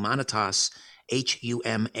humanitasfamily.net. Humanitas,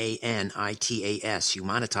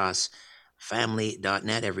 Humanitas,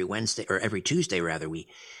 humanitasfamily.net. Every Tuesday, we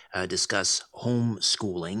discuss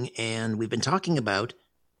homeschooling. And we've been talking about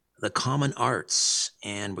the common arts.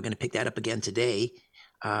 And we're going to pick that up again today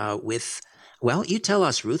with, well, you tell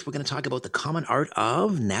us, Ruth. We're going to talk about the common art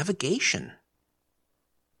of navigation.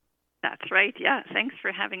 That's right. Yeah. Thanks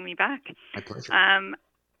for having me back. My pleasure.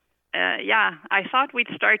 Yeah, I thought we'd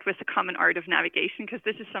start with the common art of navigation because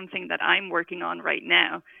this is something that I'm working on right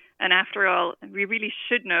now. And after all, we really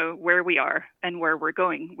should know where we are and where we're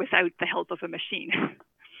going without the help of a machine.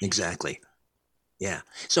 Exactly. Yeah.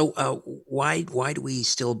 So why do we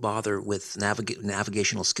still bother with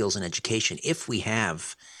navigational skills in education if we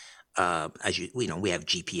have, we have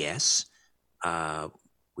GPS,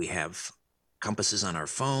 we have compasses on our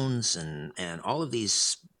phones and all of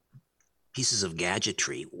these pieces of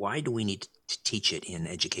gadgetry? Why do we need to teach it in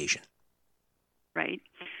education? Right.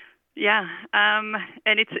 Yeah, and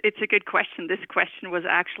it's a good question. This question was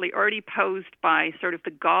actually already posed by sort of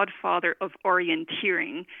the godfather of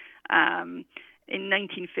orienteering in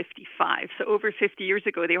 1955. So over 50 years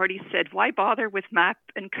ago, they already said, why bother with map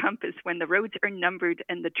and compass when the roads are numbered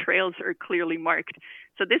and the trails are clearly marked?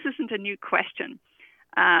 So this isn't a new question.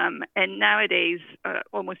 And nowadays,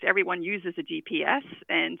 almost everyone uses a GPS,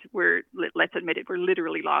 and let's admit it, we're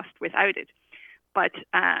literally lost without it. But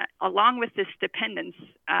along with this dependence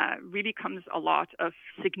really comes a lot of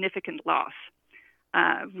significant loss.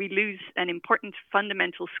 We lose an important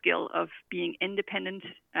fundamental skill of being independent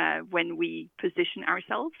when we position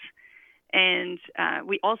ourselves. And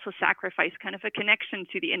we also sacrifice kind of a connection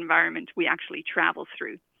to the environment we actually travel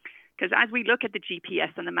through. Because as we look at the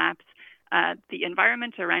GPS and the maps, the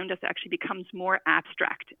environment around us actually becomes more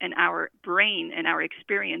abstract, and our brain and our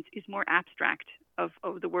experience is more abstract of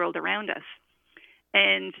the world around us.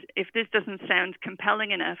 And if this doesn't sound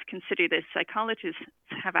compelling enough, consider this. Psychologists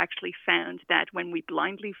have actually found that when we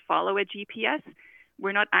blindly follow a GPS,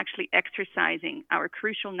 we're not actually exercising our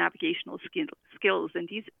crucial navigational skills, and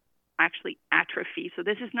these actually atrophy. So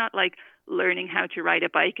this is not like learning how to ride a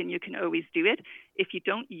bike and you can always do it. If you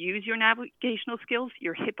don't use your navigational skills,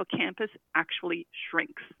 your hippocampus actually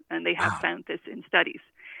shrinks, and they have found this in studies.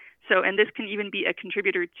 So, and this can even be a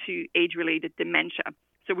contributor to age-related dementia.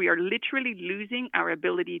 So we are literally losing our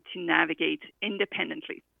ability to navigate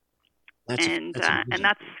independently. That's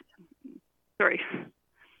sorry.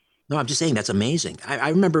 No, I'm just saying that's amazing. I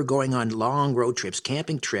remember going on long road trips,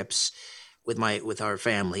 camping trips with our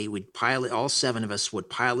family. We'd all seven of us would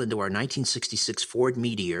pile into our 1966 Ford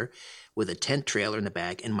Meteor with a tent trailer in the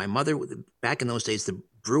back. And my mother, back in those days, the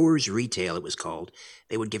Brewer's Retail, it was called,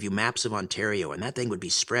 they would give you maps of Ontario, and that thing would be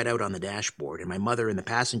spread out on the dashboard. And my mother in the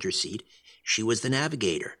passenger seat, she was the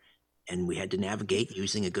navigator, and we had to navigate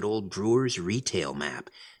using a good old Brewer's Retail map.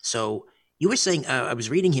 So you were saying, I was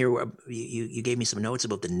reading here, you gave me some notes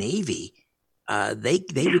about the Navy.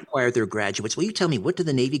 They require their graduates. Will you tell me, what do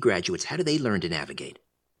the Navy graduates, how do they learn to navigate?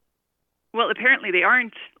 Well, apparently they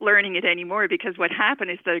aren't learning it anymore, because what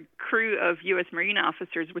happened is the crew of U.S. Marine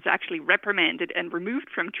officers was actually reprimanded and removed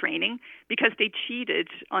from training because they cheated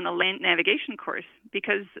on a land navigation course,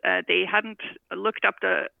 because they hadn't looked up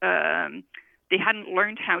they hadn't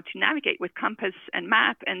learned how to navigate with compass and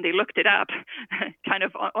map, and they looked it up kind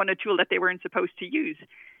of on a tool that they weren't supposed to use.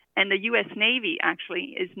 And the U.S. Navy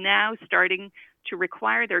actually is now starting to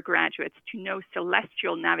require their graduates to know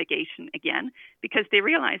celestial navigation again, because they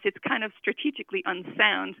realize it's kind of strategically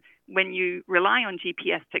unsound when you rely on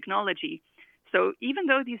GPS technology. So even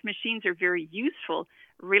though these machines are very useful,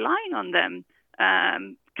 relying on them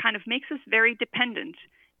kind of makes us very dependent.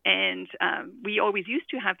 And we always used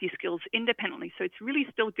to have these skills independently. So it's really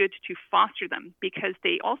still good to foster them, because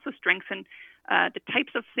they also strengthen the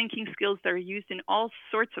types of thinking skills that are used in all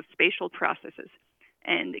sorts of spatial processes.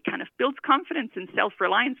 And it kind of builds confidence and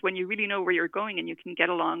self-reliance when you really know where you're going and you can get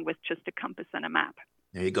along with just a compass and a map.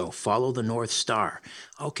 There you go. Follow the North Star.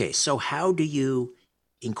 Okay, so how do you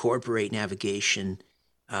incorporate navigation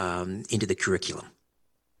into the curriculum?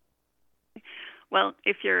 Well,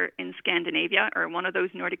 if you're in Scandinavia or one of those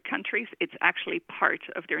Nordic countries, it's actually part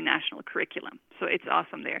of their national curriculum. So it's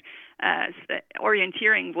awesome there.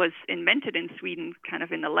 Orienteering was invented in Sweden kind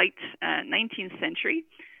of in the late 19th century.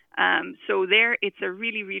 So there, it's a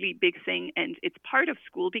really, really big thing, and it's part of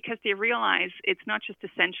school because they realize it's not just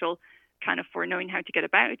essential kind of for knowing how to get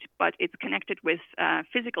about, but it's connected with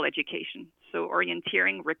physical education. So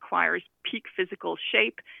orienteering requires peak physical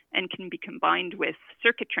shape and can be combined with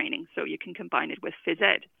circuit training. So you can combine it with phys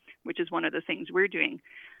ed, which is one of the things we're doing.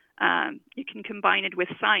 You can combine it with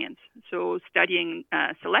science. So studying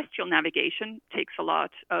celestial navigation takes a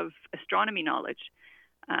lot of astronomy knowledge.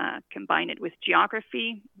 Combine it with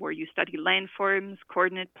geography, where you study landforms,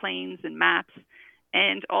 coordinate planes, and maps,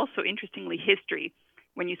 and also, interestingly, history.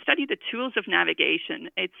 When you study the tools of navigation,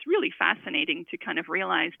 it's really fascinating to kind of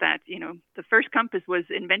realize that, you know, the first compass was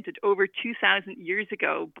invented over 2,000 years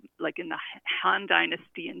ago, like in the Han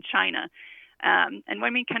Dynasty in China. And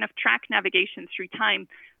when we kind of track navigation through time,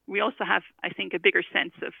 we also have, I think, a bigger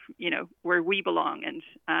sense of, you know, where we belong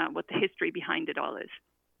and what the history behind it all is.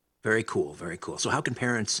 Very cool, very cool. So how can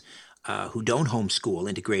parents who don't homeschool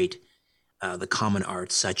integrate the common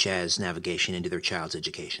arts such as navigation into their child's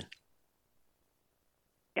education?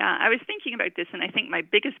 Yeah, I was thinking about this, and I think my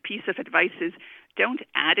biggest piece of advice is don't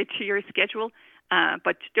add it to your schedule,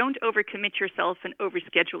 but don't overcommit yourself and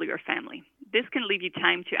overschedule your family. This can leave you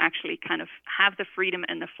time to actually kind of have the freedom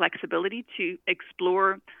and the flexibility to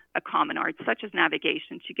explore a common art, such as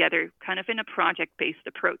navigation, together kind of in a project-based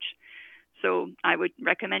approach. So I would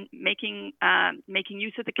recommend making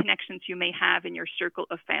use of the connections you may have in your circle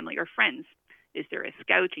of family or friends. Is there a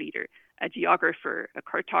scout leader, a geographer, a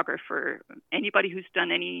cartographer, anybody who's done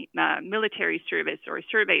any military service or a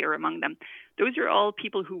surveyor among them? Those are all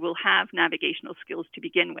people who will have navigational skills to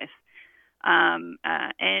begin with. And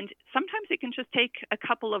sometimes it can just take a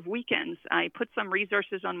couple of weekends. I put some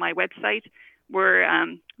resources on my website where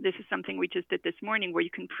this is something we just did this morning, where you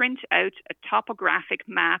can print out a topographic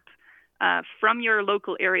map from your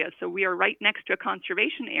local area. So we are right next to a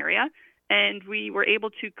conservation area, and we were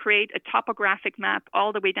able to create a topographic map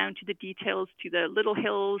all the way down to the details, to the little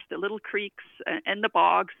hills, the little creeks, and the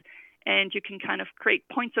bogs. And you can kind of create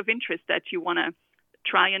points of interest that you want to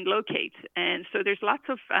try and locate. And so there's lots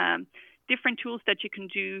of different tools that you can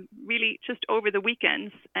do really just over the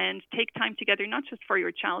weekends and take time together, not just for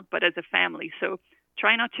your child, but as a family. So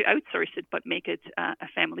try not to outsource it, but make it a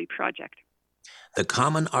family project. The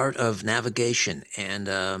Common Art of Navigation. And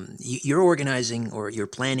you're organizing, or you're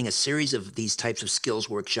planning, a series of these types of skills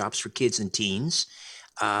workshops for kids and teens.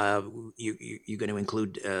 You're going to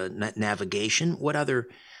include navigation. What other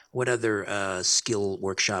skill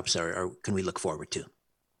workshops can we look forward to?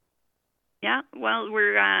 Yeah, well,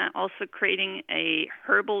 we're also creating a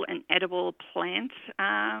herbal and edible plant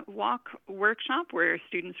walk workshop where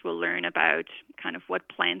students will learn about kind of what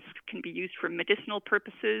plants can be used for medicinal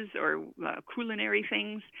purposes or culinary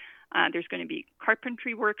things. There's going to be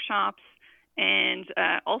carpentry workshops and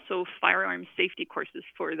also firearm safety courses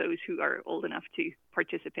for those who are old enough to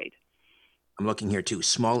participate. I'm looking here too.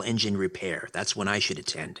 Small engine repair. That's one I should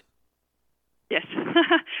attend. Yes,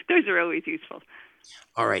 those are always useful.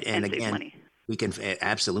 All right, and save again, money. we can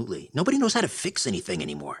absolutely. Nobody knows how to fix anything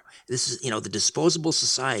anymore. This is, the disposable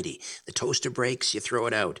society. The toaster breaks, you throw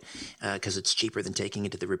it out because it's cheaper than taking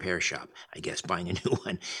it to the repair shop, I guess, buying a new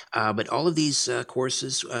one. But all of these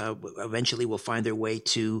courses eventually will find their way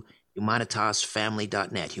to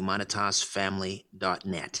humanitasfamily.net,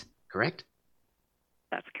 humanitasfamily.net, correct?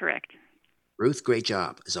 That's correct. Ruth, great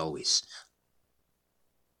job, as always.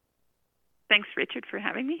 Thanks, Richard, for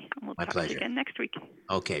having me. And we'll My talk pleasure. to you again next week.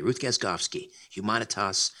 Okay, Ruth Gaskowski,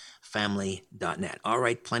 humanitasfamily.net. All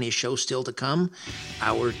right, plenty of shows still to come.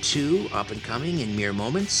 Hour 2 up and coming in mere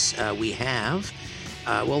moments.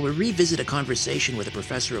 We'll revisit a conversation with a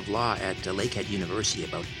professor of law at Lakehead University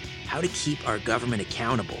about how to keep our government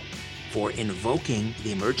accountable for invoking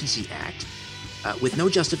the Emergency Act with no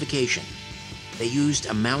justification. They used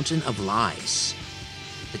a mountain of lies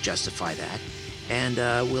to justify that. And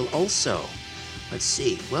we'll also, I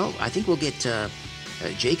think we'll get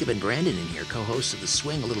Jacob and Brandon in here, co-hosts of The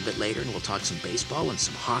Swing, a little bit later, and we'll talk some baseball and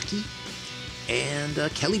some hockey. And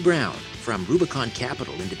Kelly Brown from Rubicon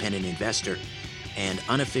Capital, independent investor and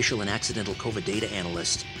unofficial and accidental COVID data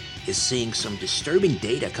analyst, is seeing some disturbing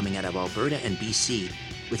data coming out of Alberta and BC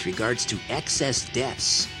with regards to excess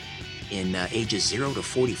deaths in ages 0 to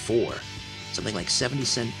 44. Something like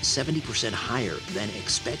 70% higher than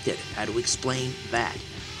expected. How to explain that?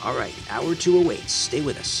 All right, hour 2 awaits. Stay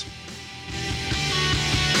with us.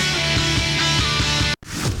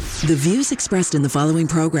 The views expressed in the following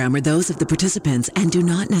program are those of the participants and do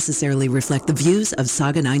not necessarily reflect the views of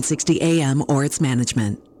Saga 960 AM or its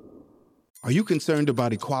management. Are you concerned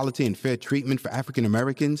about equality and fair treatment for African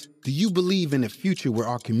Americans? Do you believe in a future where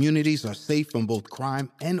our communities are safe from both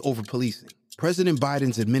crime and over-policing? President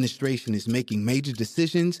Biden's administration is making major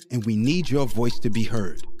decisions, and we need your voice to be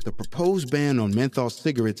heard. The proposed ban on menthol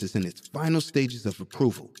cigarettes is in its final stages of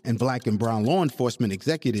approval, and Black and brown law enforcement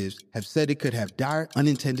executives have said it could have dire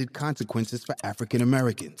unintended consequences for African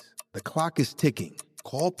Americans. The clock is ticking.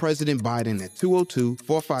 Call President Biden at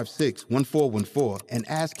 202-456-1414 and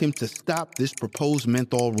ask him to stop this proposed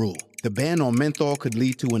menthol rule. The ban on menthol could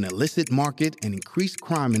lead to an illicit market and increased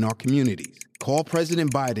crime in our communities. Call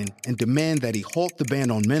President Biden and demand that he halt the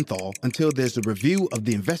ban on menthol until there's a review of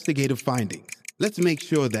the investigative findings. Let's make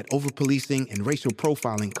sure that over-policing and racial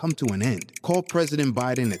profiling come to an end. Call President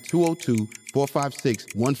Biden at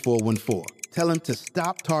 202-456-1414. Tell him to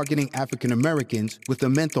stop targeting African Americans with a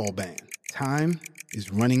menthol ban. Time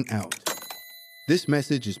is running out. This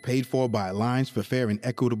message is paid for by Alliance for Fair and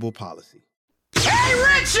Equitable Policy. Hey,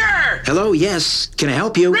 Richard! Hello, yes. Can I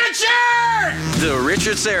help you? Richard! The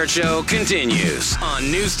Richard Syrett Show continues on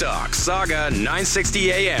News Talk, Saga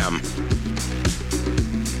 960 AM.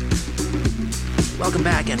 Welcome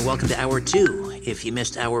back and welcome to Hour 2. If you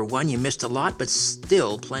missed Hour 1, you missed a lot, but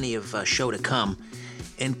still plenty of show to come,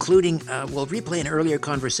 including, we'll replay an earlier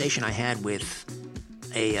conversation I had with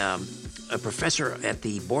a professor at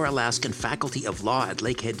the Boer-Alaskan Faculty of Law at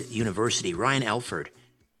Lakehead University, Ryan Elford.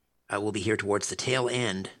 Will be here towards the tail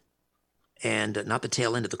end, and not the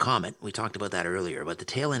tail end of the Comet. We talked about that earlier, but the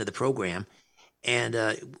tail end of the program. And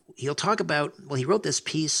he'll talk about, he wrote this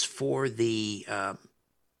piece for the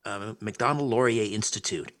Macdonald-Laurier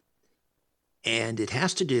Institute, and it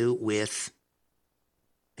has to do with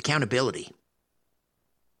accountability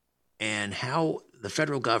and how the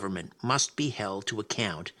federal government must be held to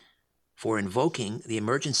account for invoking the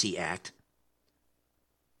Emergency Act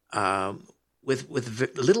with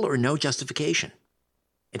little or no justification.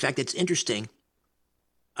 In fact, it's interesting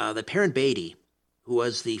that Perrin Beatty, who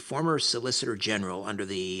was the former Solicitor General under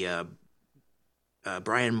the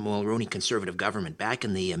Brian Mulroney conservative government back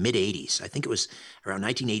in the mid-'80s, I think it was around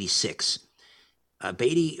 1986,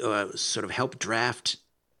 Beatty sort of helped draft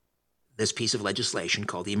this piece of legislation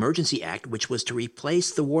called the Emergency Act, which was to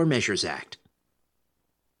replace the War Measures Act,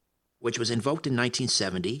 which was invoked in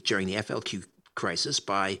 1970 during the FLQ crisis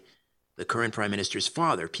by the current Prime Minister's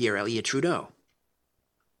father, Pierre Elliott Trudeau.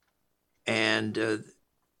 And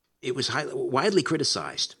it was widely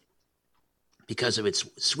criticized because of its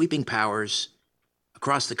sweeping powers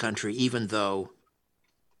across the country, even though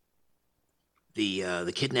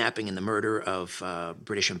the kidnapping and the murder of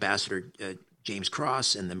British Ambassador James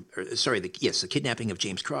Cross and the kidnapping of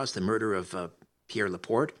James Cross, the murder of Pierre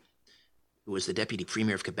Laporte, who was the Deputy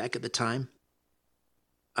Premier of Quebec at the time.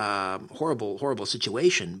 Horrible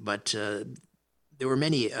situation, but there were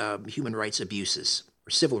many human rights abuses or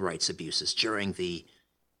civil rights abuses during the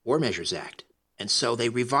War Measures Act. And so they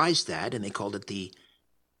revised that and they called it the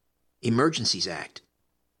Emergencies Act.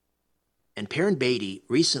 And Perrin Beatty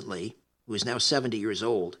recently, who is now 70 years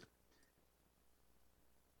old,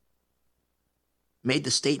 made the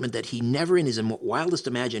statement that he never in his wildest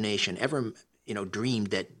imagination ever dreamed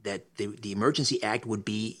that the Emergency Act would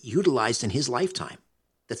be utilized in his lifetime.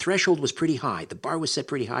 The threshold was pretty high. The bar was set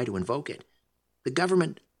pretty high to invoke it. The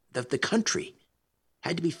government, the country,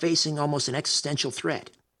 had to be facing almost an existential threat.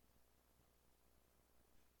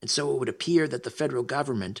 And so it would appear that the federal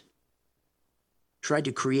government tried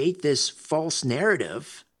to create this false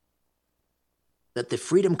narrative that the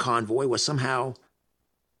Freedom Convoy was somehow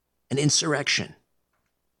an insurrection.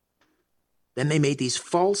 Then they made these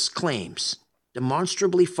false claims,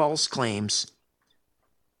 demonstrably false claims,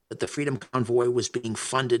 that the Freedom Convoy was being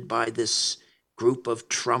funded by this group of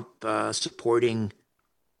Trump supporting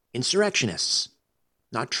insurrectionists.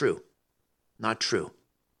 Not true. Not true.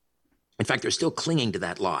 In fact, they're still clinging to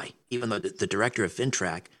that lie, even though the director of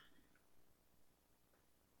FinTrack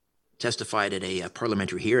testified at a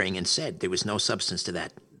parliamentary hearing and said there was no substance to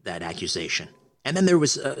that accusation. And then there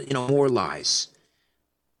was, more lies.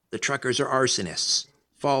 The truckers are arsonists.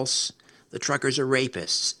 False. The truckers are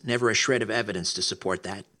rapists. Never a shred of evidence to support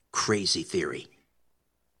that crazy theory.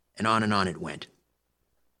 And on it went.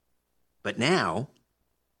 But now,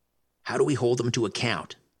 how do we hold them to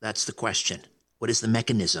account? That's the question. What is the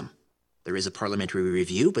mechanism? There is a parliamentary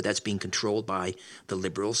review, but that's being controlled by the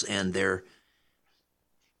Liberals and their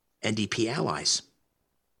NDP allies.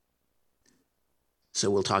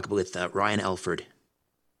 So we'll talk with Ryan Elford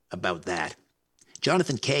about that.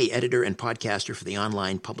 Jonathan Kay, editor and podcaster for the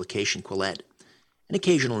online publication Quillette, an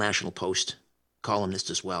occasional National Post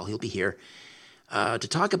columnist as well. He'll be here to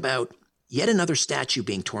talk about yet another statue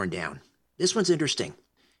being torn down. This one's interesting.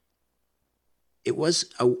 It was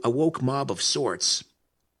a woke mob of sorts,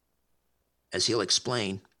 as he'll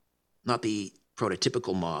explain, not the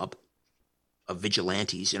prototypical mob of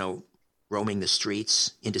vigilantes, roaming the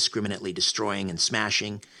streets, indiscriminately destroying and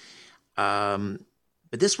smashing.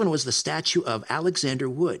 But this one was the statue of Alexander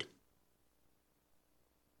Wood.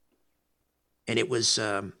 And it was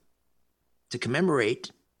to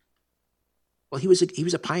commemorate, well, he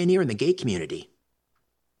was a pioneer in the gay community,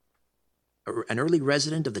 an early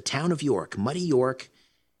resident of the town of York, muddy York,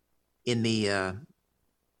 in the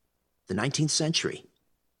 19th century.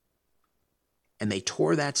 And they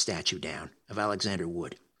tore that statue down of Alexander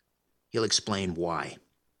Wood. He'll explain why.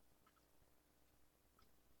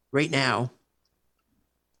 Right now,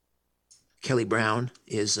 Kelly Brown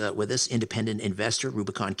is with us, independent investor,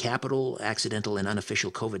 Rubicon Capital, accidental and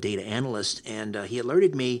unofficial COVID data analyst, and he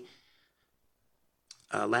alerted me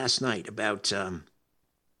last night about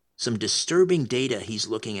some disturbing data he's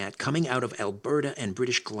looking at coming out of Alberta and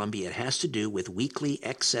British Columbia. It has to do with weekly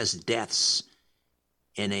excess deaths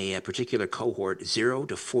in a particular cohort, 0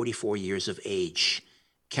 to 44 years of age.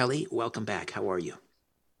 Kelly, welcome back. How are you?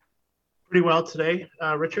 Pretty well today,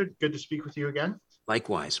 Richard. Good to speak with you again.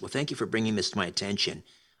 Likewise. Well, thank you for bringing this to my attention.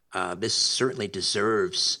 This certainly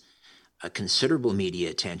deserves a considerable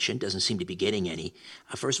media attention. Doesn't seem to be getting any.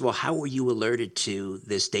 First of all, how were you alerted to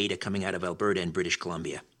this data coming out of Alberta and British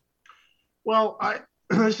Columbia? Well,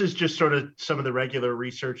 this is just sort of some of the regular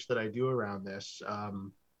research that I do around this.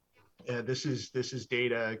 This is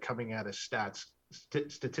data coming out of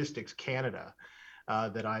Statistics Canada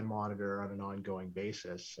that I monitor on an ongoing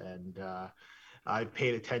basis, and I've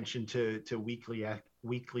paid attention to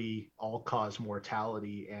weekly all-cause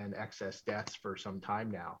mortality and excess deaths for some time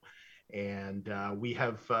now. And we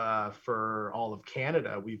have, for all of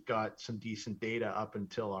Canada, we've got some decent data up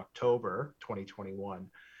until October 2021.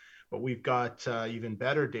 But we've got even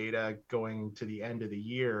better data going to the end of the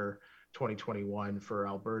year, 2021, for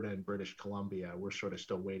Alberta and British Columbia. We're sort of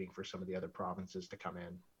still waiting for some of the other provinces to come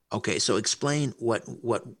in. Okay, so explain what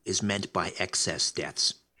is meant by excess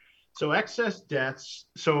deaths. So excess deaths,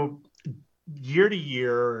 so year to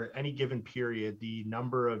year, any given period, the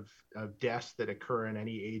number of deaths that occur in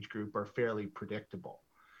any age group are fairly predictable.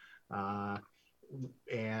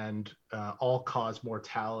 And all-cause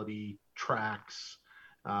mortality tracks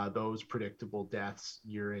those predictable deaths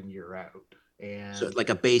year in, year out. And so like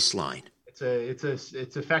a baseline. It's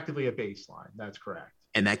effectively a baseline. That's correct.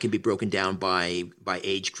 And that can be broken down by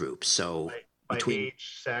age groups. So by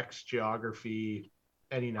age, sex, geography,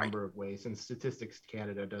 any number of ways. And Statistics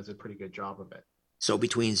Canada does a pretty good job of it. So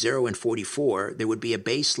between 0 and 44, there would be a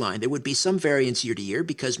baseline. There would be some variance year to year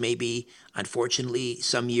because maybe, unfortunately,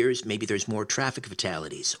 some years, maybe there's more traffic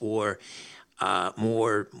fatalities or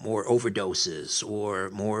more overdoses or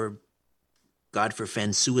more, God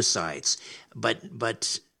forfend, suicides. But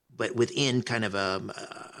within kind of a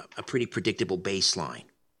pretty predictable baseline.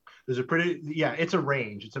 There's it's a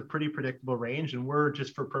range. It's a pretty predictable range. And we're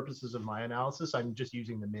just, for purposes of my analysis, I'm just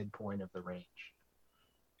using the midpoint of the range.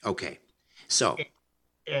 Okay. So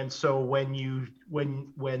when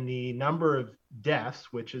the number of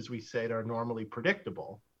deaths, which as we said are normally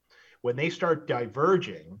predictable, when they start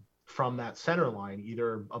diverging from that center line,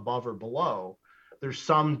 either above or below, there's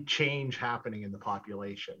some change happening in the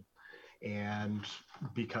population. And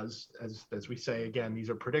because, as we say, again, these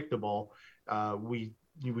are predictable, we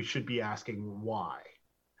should be asking why.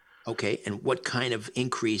 Okay, and what kind of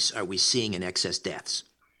increase are we seeing in excess deaths?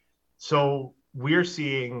 So we're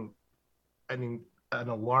seeing an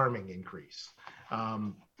alarming increase.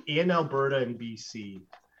 In Alberta and BC,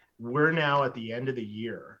 we're now at the end of the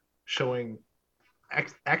year showing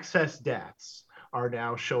excess deaths are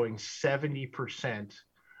now showing 70%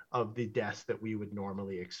 of the deaths that we would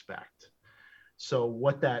normally expect. So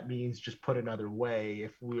what that means, just put another way,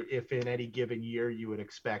 if in any given year you would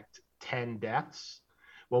expect 10 deaths,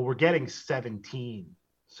 well, we're getting 17.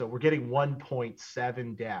 So we're getting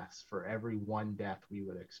 1.7 deaths for every one death we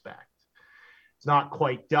would expect. It's not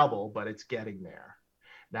quite double, but it's getting there.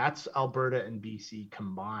 That's Alberta and BC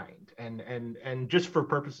combined. And just for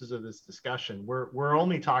purposes of this discussion, we're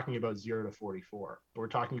only talking about 0 to 44. We're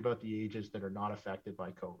talking about the ages that are not affected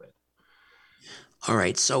by COVID. All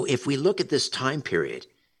right. So if we look at this time period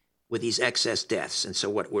with these excess deaths, and so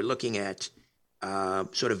what we're looking at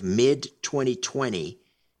sort of mid 2020,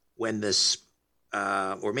 when this,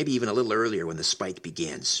 or maybe even a little earlier when the spike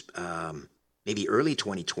begins, maybe early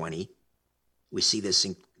 2020, we see this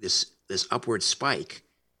upward spike,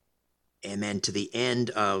 and then to the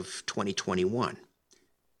end of 2021.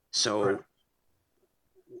 So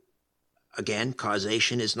again,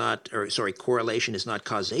 correlation is not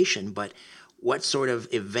causation, but what sort of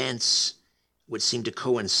events would seem to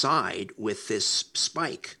coincide with this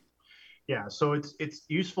spike? Yeah, so it's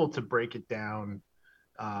useful to break it down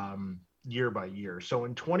year by year. So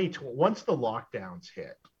in 2020, once the lockdowns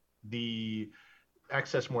hit, the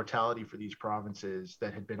excess mortality for these provinces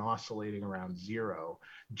that had been oscillating around 0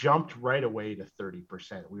 jumped right away to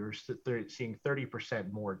 30%. We were seeing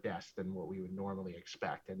 30% more deaths than what we would normally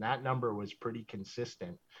expect. And that number was pretty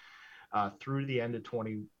consistent through the end of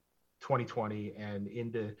 2020 and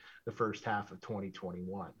into the first half of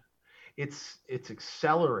 2021. It's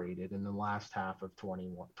accelerated in the last half of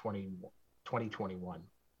 2021.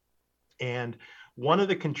 And one of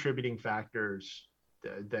the contributing factors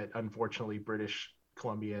that unfortunately British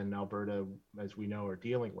Columbia and Alberta, as we know, are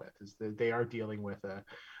dealing with is that they are dealing with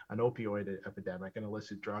an opioid epidemic, an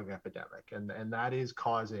illicit drug epidemic, and that is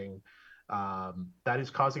causing a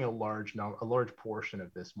large portion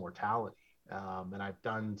of this mortality. And I've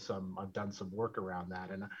done some work around that,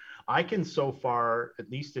 and I can so far, at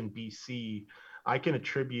least in BC, I can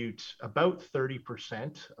attribute about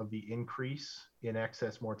 30% of the increase in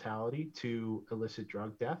excess mortality to illicit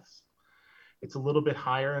drug deaths. It's a little bit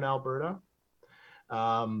higher in Alberta.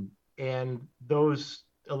 And those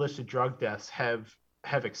illicit drug deaths have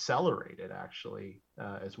accelerated actually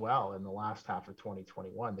as well in the last half of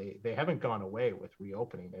 2021. They haven't gone away with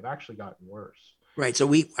reopening. They've actually gotten worse. Right. So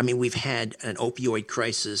we've had an opioid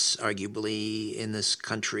crisis arguably in this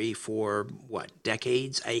country for what,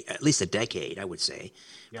 decades? At least a decade, I would say,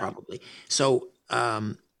 probably. So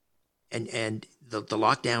and the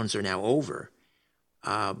lockdowns are now over.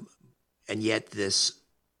 And yet this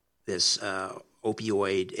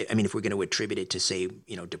opioid, I mean, if we're going to attribute it to, say,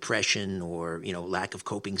 depression or, lack of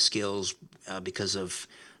coping skills because of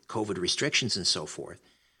COVID restrictions and so forth,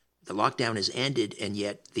 the lockdown has ended, and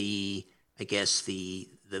yet the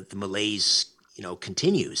malaise,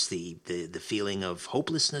 continues, the feeling of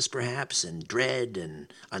hopelessness perhaps, and dread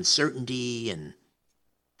and uncertainty and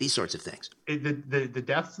these sorts of things. The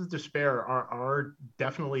deaths of despair are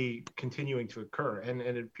definitely continuing to occur, and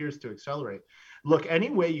it appears to accelerate. Look, any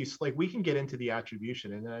way we can get into the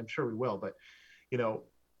attribution, and I'm sure we will, but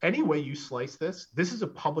any way you slice this is a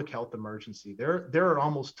public health emergency. There are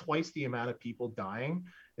almost twice the amount of people dying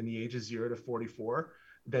in the ages 0 to 44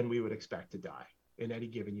 than we would expect to die in any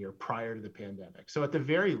given year prior to the pandemic. So at the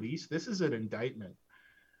very least, this is an indictment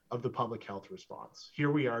of the public health response. Here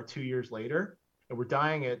we are 2 years later, and we're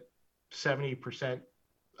dying at 70%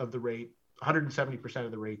 of the rate, 170% of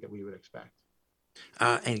the rate that we would expect.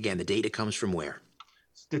 And again, the data comes from where?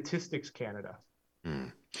 Statistics Canada.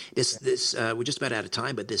 This we're just about out of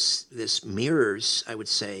time, but this mirrors, I would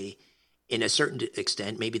say, in a certain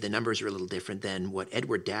extent, maybe the numbers are a little different than what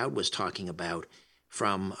Edward Dowd was talking about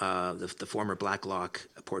from the former BlackRock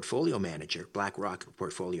portfolio manager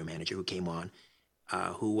who came on,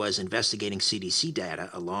 who was investigating CDC data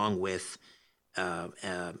along with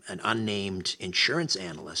an unnamed insurance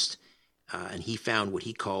analyst, and he found what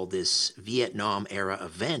he called this Vietnam-era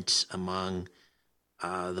event among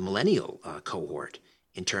the millennial cohort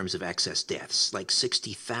in terms of excess deaths, like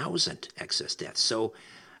 60,000 excess deaths. So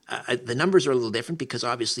the numbers are a little different because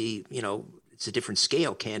obviously, it's a different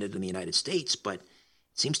scale, Canada and the United States, but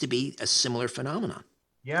it seems to be a similar phenomenon.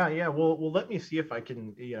 Yeah. Well, let me see if I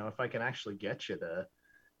can, if I can actually get you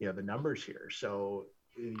the numbers here. So,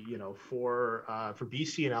 for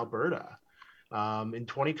BC and Alberta, in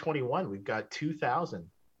 2021, we've got 2,000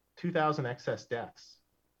 excess deaths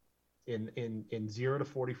in 0 to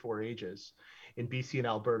 44 ages. in BC and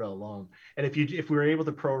Alberta alone. And if we were able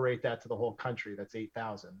to prorate that to the whole country, that's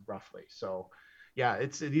 8,000 roughly. So yeah,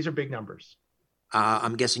 these are big numbers.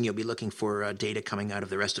 I'm guessing you'll be looking for data coming out of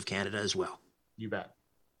the rest of Canada as well. You bet.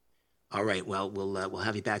 All right. Well, we'll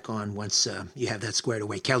have you back on once you have that squared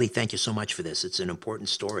away. Kelly, thank you so much for this. It's an important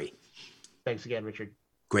story. Thanks again, Richard.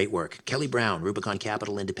 Great work. Kelly Brown, Rubicon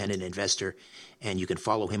Capital independent investor, and you can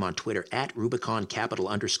follow him on Twitter at Rubicon Capital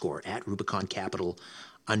 _, at Rubicon Capital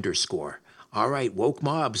 _. All right. Woke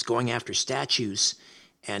mobs going after statues,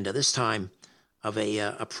 and this time of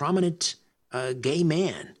a prominent gay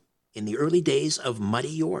man in the early days of muddy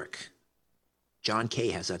York. John Kay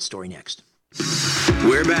has that story next.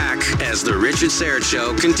 We're back as the Richard Syrett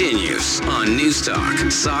Show continues on News Talk,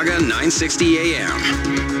 Saga 960 AM.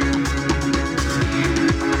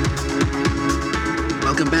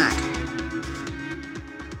 Welcome back.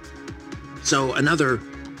 So another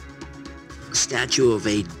statue of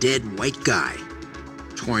a dead white guy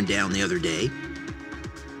torn down the other day.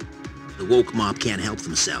 The woke mob can't help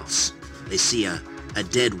themselves. They see a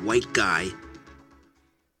dead white guy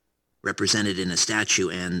represented in a statue,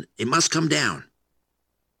 and it must come down.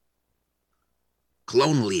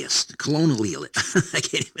 Colonialist, I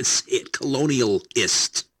can't even say it,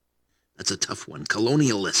 colonialist. That's a tough one.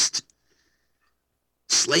 Colonialist.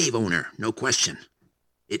 Slave owner, no question.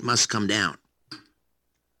 It must come down.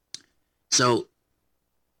 So,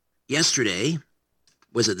 yesterday,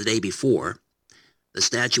 was it the day before, the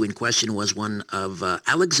statue in question was one of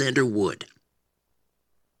Alexander Wood.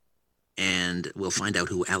 And we'll find out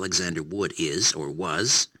who Alexander Wood is or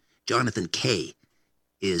was. Jonathan Kay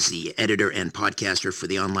is the editor and podcaster for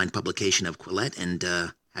the online publication of Quillette, and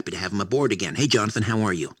happy to have him aboard again. Hey, Jonathan, how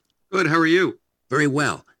are you? Good, how are you? Very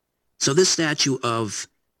well. So this statue of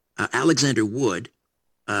Alexander Wood,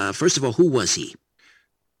 first of all, who was he?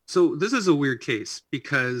 So this is a weird case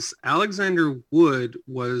because Alexander Wood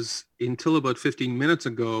was, until about 15 minutes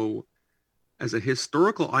ago, as a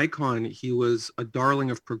historical icon, he was a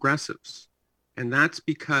darling of progressives. And that's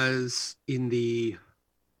because in the,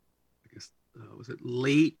 was it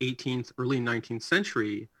late 18th, early 19th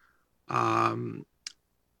century,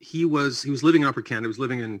 he was living in Upper Canada. He was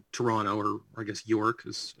living in Toronto, or I guess York,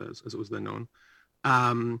 as it was then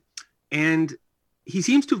known. And he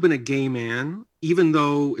seems to have been a gay man, even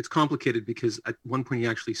though it's complicated because at one point he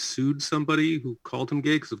actually sued somebody who called him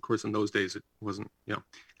gay, because of course in those days it wasn't,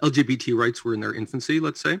 LGBT rights were in their infancy,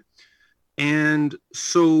 let's say. And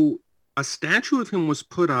so a statue of him was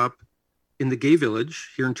put up in the gay village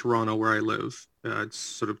here in Toronto, where I live. It's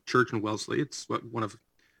sort of Church and Wellesley. It's one of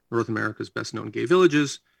North America's best known gay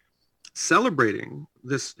villages, celebrating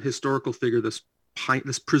this historical figure, this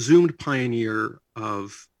presumed pioneer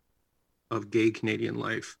of gay Canadian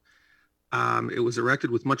life. It was erected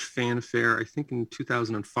with much fanfare, I think in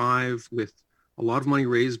 2005, with a lot of money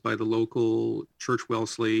raised by the local Church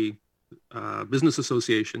Wellesley Business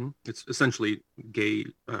Association. It's essentially gay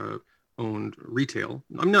owned retail.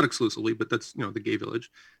 I'm not exclusively, but that's, the gay village.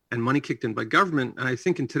 And money kicked in by government. And I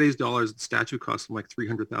think in today's dollars, the statue cost them like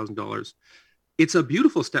 $300,000. It's a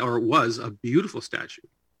beautiful or it was a beautiful statue.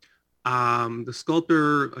 The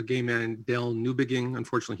sculptor, a gay man, Dale Newbigging,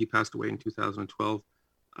 unfortunately he passed away in 2012.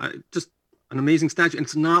 Just an amazing statue. And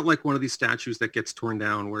it's not like one of these statues that gets torn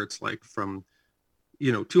down where it's like from,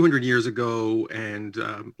 200 years ago and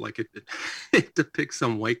like it depicts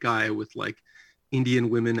some white guy with like Indian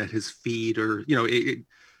women at his feet, or,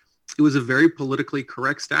 it was a very politically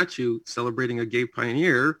correct statue celebrating a gay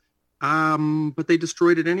pioneer, but they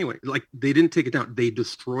destroyed it anyway. Like, they didn't take it down, they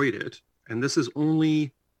destroyed it. And this is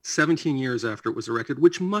only 17 years after it was erected,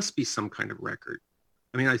 which must be some kind of record.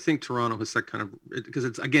 I mean, I think Toronto has that kind of, because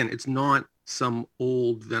it's not some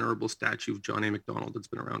old venerable statue of John A. Macdonald that's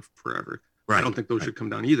been around forever. Right. I don't think those should come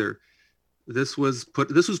down either. This was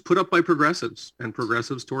put up by progressives, and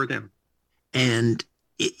progressives tore it down. And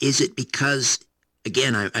is it because,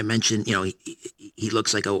 again, I mentioned, he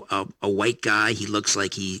looks like a white guy. He looks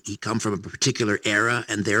like he come from a particular era,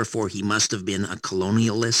 and therefore he must have been a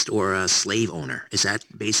colonialist or a slave owner. Is that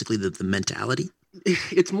basically the mentality?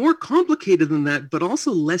 It's more complicated than that, but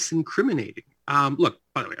also less incriminating. Look,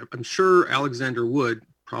 by the way, I'm sure Alexander Wood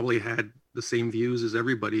probably had the same views as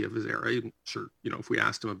everybody of his era. I'm sure, if we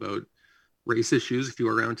asked him about race issues, if you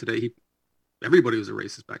were around today, everybody was a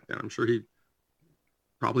racist back then. I'm sure he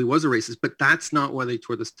probably was a racist, but that's not why they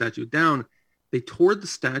tore the statue down. They tore the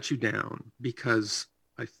statue down because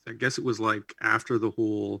I guess it was like after the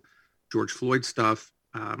whole George Floyd stuff,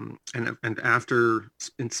 and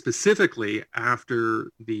specifically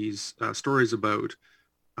after these stories about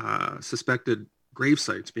suspected grave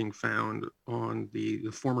sites being found on the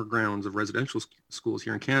former grounds of residential schools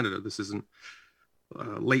here in Canada. This isn't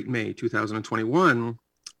late May 2021,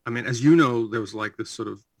 I mean, as you know, there was like this sort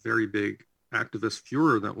of very big activist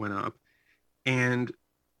furor that went up, and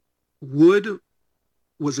Wood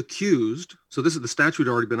was accused, so the statute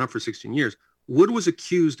had already been up for 16 years, Wood was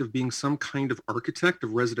accused of being some kind of architect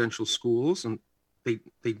of residential schools, and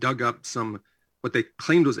they dug up what they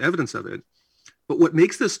claimed was evidence of it. But what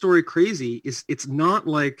makes this story crazy is it's not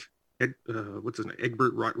like, what's his name,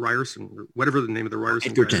 Egbert Ryerson, or whatever the name of the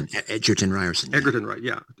Ryerson Edgerton Ryerson. Egerton, right,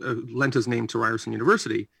 yeah. Lent his name to Ryerson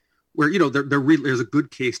University, where, there's a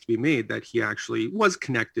good case to be made that he actually was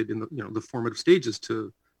connected in the formative stages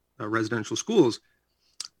to residential schools.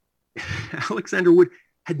 Alexander Wood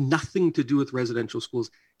had nothing to do with residential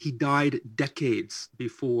schools. He died decades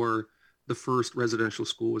before the first residential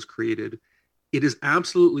school was created. It is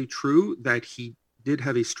absolutely true that he did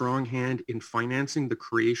have a strong hand in financing the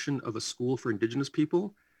creation of a school for Indigenous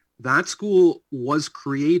people. That school was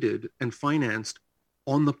created and financed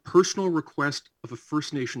on the personal request of a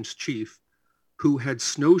First Nations chief who had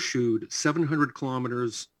snowshoed 700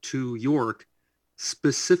 kilometers to York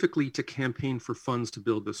specifically to campaign for funds to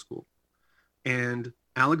build this school. And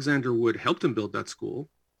Alexander Wood helped him build that school.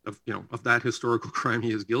 Of that historical crime,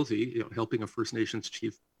 he is guilty, helping a First Nations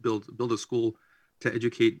chief build a school to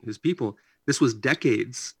educate his people. This was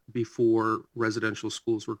decades before residential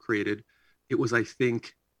schools were created. It was, I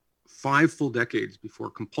think, 5 full decades before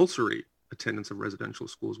compulsory attendance of residential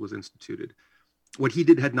schools was instituted. What he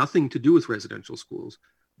did had nothing to do with residential schools,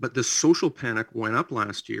 but the social panic went up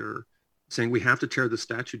last year saying we have to tear the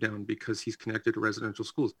statue down because he's connected to residential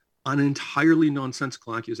schools. An entirely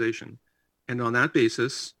nonsensical accusation. And on that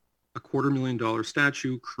basis, a $250,000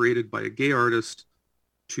 statue created by a gay artist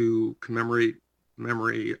to commemorate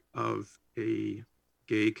memory of a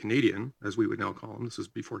gay Canadian, as we would now call him, this is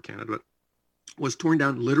before Canada, but was torn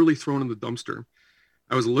down, literally thrown in the dumpster.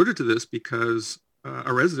 I was alerted to this because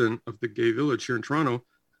a resident of the gay village here in Toronto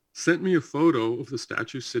sent me a photo of the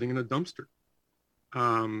statue sitting in a dumpster,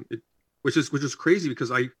 which is crazy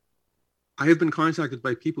because I have been contacted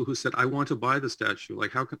by people who said, I want to buy the statue.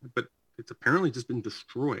 Like, how can, but it's apparently just been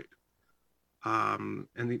destroyed. And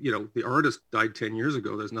the artist died 10 years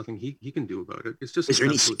ago. There's nothing he can do about it. It's just. Is there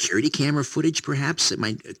any security camera footage, perhaps, that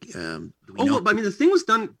might? Well, I mean, the thing was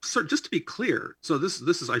done. So just to be clear, so this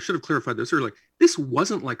is. I should have clarified this earlier. Like, this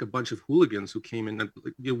wasn't like a bunch of hooligans who came in. And,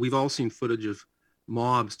 we've all seen footage of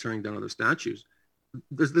mobs tearing down other statues.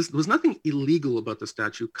 There was nothing illegal about the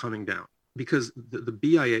statue coming down because the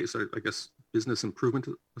BIA, so I guess Business Improvement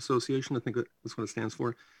Association, I think that's what it stands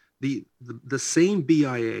for. The same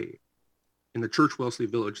BIA in the Church Wellesley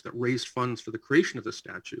Village that raised funds for the creation of the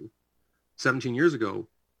statue 17 years ago,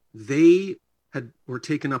 they were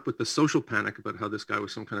taken up with the social panic about how this guy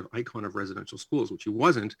was some kind of icon of residential schools, which he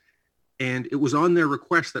wasn't. And it was on their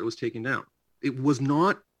request that it was taken down. It was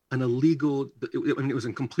not an illegal, it was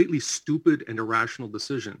a completely stupid and irrational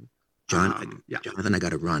decision. Jonathan, I got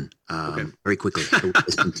to run. Okay. Very quickly,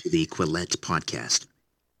 listen to the Quillette podcast.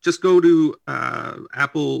 Just go to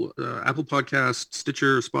Apple Podcasts,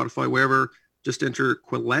 Stitcher, Spotify, wherever. Just enter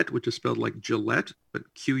Quillette, which is spelled like Gillette, but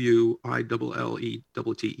Quillette.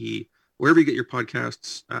 Wherever you get your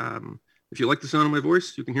podcasts. If you like the sound of my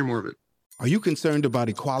voice, you can hear more of it. Are you concerned about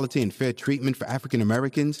equality and fair treatment for African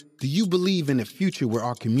Americans? Do you believe in a future where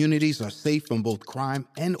our communities are safe from both crime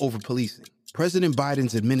and over-policing? President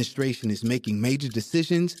Biden's administration is making major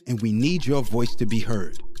decisions, and we need your voice to be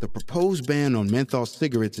heard. The proposed ban on menthol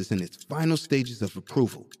cigarettes is in its final stages of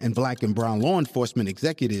approval, and Black and brown law enforcement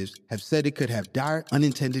executives have said it could have dire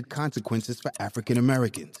unintended consequences for African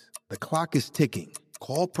Americans. The clock is ticking.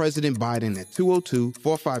 Call President Biden at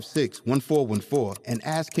 202-456-1414 and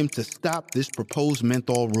ask him to stop this proposed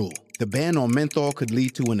menthol rule. The ban on menthol could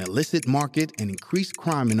lead to an illicit market and increased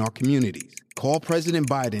crime in our communities. Call President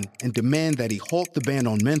Biden and demand that he halt the ban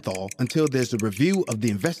on menthol until there's a review of the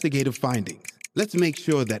investigative findings. Let's make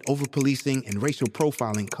sure that over-policing and racial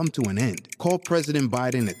profiling come to an end. Call President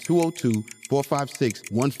Biden at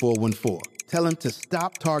 202-456-1414. Tell him to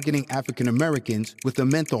stop targeting African Americans with a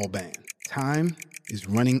menthol ban. Time is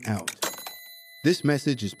running out. This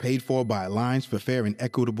message is paid for by Alliance for Fair and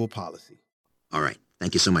Equitable Policy. All right.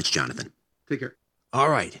 Thank you so much, Jonathan. Take care. All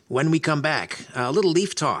right. When we come back, a little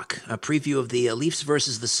Leaf talk, a preview of the Leafs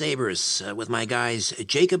versus the Sabres with my guys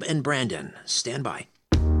Jacob and Brandon. Stand by.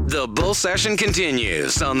 The Bull Session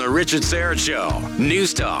continues on The Richard Syrett Show.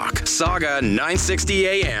 News Talk, Saga 960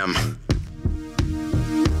 AM.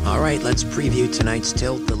 All right, let's preview tonight's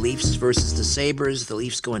tilt, the Leafs versus the Sabres. The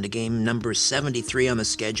Leafs go into game number 73 on the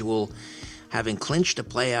schedule, having clinched a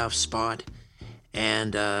playoff spot.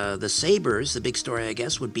 And the Sabres, the big story, I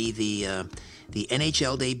guess, would be the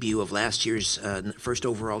NHL debut of last year's first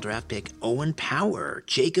overall draft pick, Owen Power.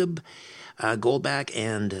 Jacob Goldback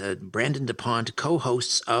and Brandon DuPont,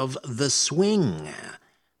 co-hosts of The Swing,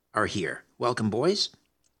 are here. Welcome, boys.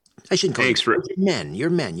 I shouldn't call you men. You're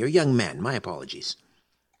men. You're young men. My apologies.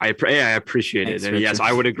 I appreciate it. And yes,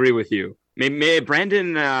 I would agree with you. Maybe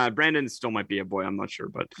Brandon still might be a boy. I'm not sure,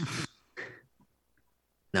 but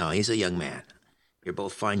no, he's a young man. You're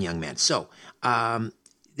both fine young men. So,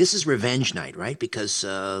 this is revenge night, right? Because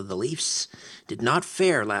the Leafs did not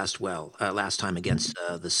fare last time against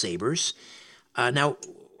the Sabres. Now,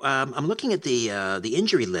 I'm looking at the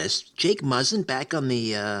injury list. Jake Muzzin back on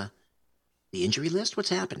the injury list. What's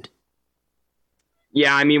happened?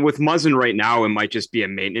 Yeah, I mean, with Muzzin right now, it might just be a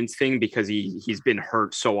maintenance thing because he's been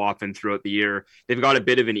hurt so often throughout the year. They've got a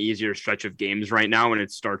bit of an easier stretch of games right now, and it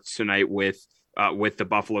starts tonight with the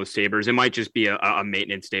Buffalo Sabres. It might just be a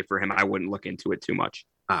maintenance day for him. I wouldn't look into it too much.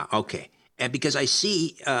 Okay. And because I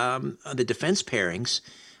see the defense pairings,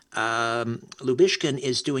 Lubishkin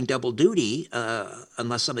is doing double duty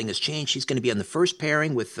unless something has changed. He's going to be on the first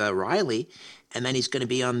pairing with Riley, and then he's going to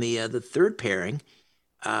be on the third pairing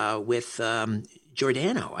with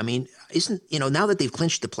Giordano. I mean, now that they've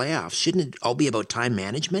clinched the playoffs, shouldn't it all be about time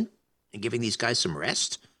management and giving these guys some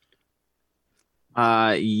rest?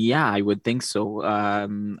 Yeah, I would think so.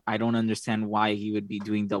 I don't understand why he would be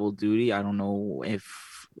doing double duty. I don't know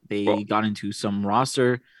if they got into some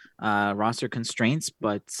roster constraints,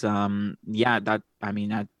 but that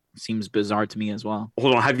seems bizarre to me as well.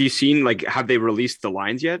 Hold on, have you seen have they released the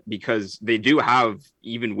lines yet? Because they do have,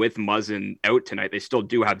 even with Muzzin out tonight, they still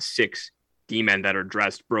do have 6 D-men that are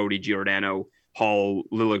dressed: Brody, Giordano, Hall,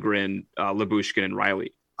 Liljegren, Lyubushkin, and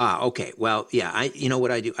Riley. Okay. Well, yeah, you know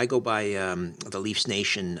what I do? I go by the Leafs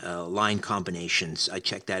Nation line combinations. I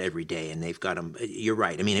check that every day, and they've got them. You're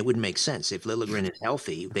right. I mean, it wouldn't make sense. If Liljegren is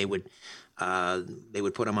healthy, they would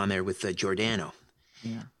put him on there with Giordano.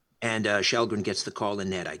 Yeah. And Shelgren gets the call in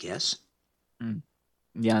net, I guess.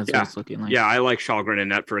 Yeah, that's what it's looking like. Yeah, I like Shelgren in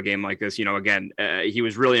net for a game like this. Again, he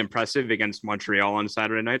was really impressive against Montreal on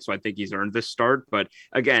Saturday night, so I think he's earned this start. But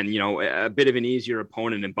again, a bit of an easier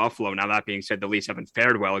opponent in Buffalo. Now, that being said, the Leafs haven't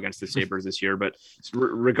fared well against the Sabres this year, but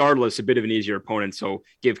regardless, a bit of an easier opponent, so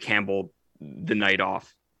give Campbell the night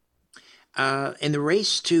off. In the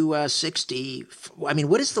race to 60, I mean,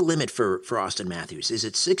 what is the limit for Austin Matthews? Is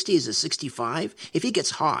it 60? Is it 65? If he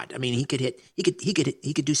gets hot, I mean, he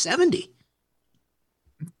could do 70.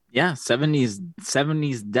 Yeah, 70s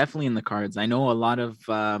definitely in the cards. I know a lot of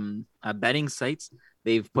betting sites,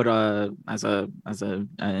 they've put as an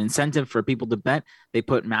incentive for people to bet, they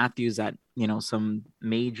put Matthews at some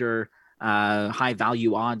major high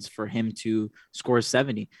value odds for him to score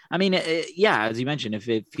 70. I mean, as you mentioned, if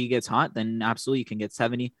he gets hot, then absolutely you can get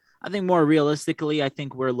 70. I think more realistically, I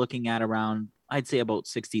think we're looking at around, I'd say about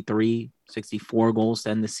 63, 64 goals to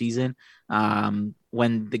end the season.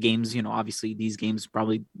 When the games, obviously these games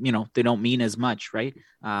probably, they don't mean as much, right?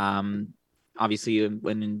 Obviously,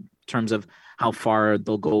 when in terms of how far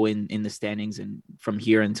they'll go in the standings and from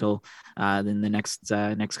here until then the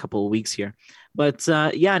next couple of weeks here. But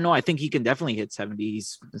I think he can definitely hit 70.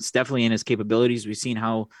 It's definitely in his capabilities. We've seen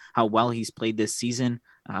how well he's played this season.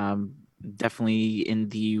 Definitely in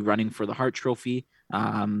the running for the Hart Trophy.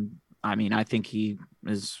 I mean, I think he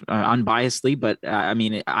is unbiasedly, but I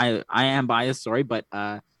am biased, sorry, but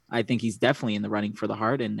I think he's definitely in the running for the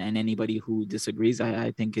Hart, and anybody who disagrees,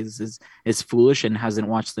 I think is foolish and hasn't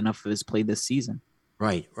watched enough of his play this season.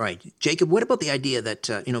 Right. Jacob, what about the idea that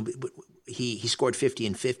he scored 50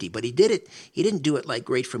 and 50, but he didn't do it like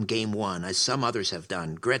right from game one, as some others have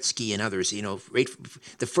done, Gretzky and others, right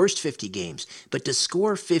the first 50 games, but to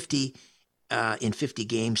score 50 in 50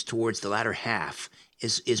 games towards the latter half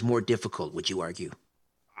is more difficult, would you argue?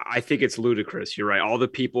 I think it's ludicrous. You're right. All the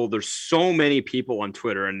people, there's so many people on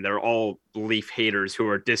Twitter, and they're all Leaf haters who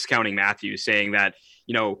are discounting Matthews, saying that,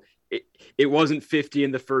 it wasn't 50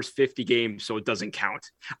 in the first 50 games, so it doesn't count.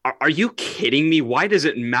 Are you kidding me? Why does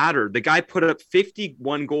it matter? The guy put up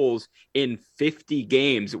 51 goals in 50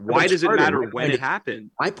 games. Why does it matter when it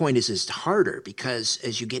happened? My point is it's harder because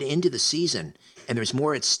as you get into the season and there's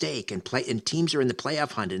more at stake and teams are in the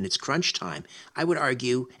playoff hunt and it's crunch time, I would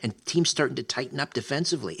argue, and teams starting to tighten up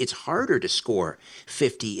defensively, it's harder to score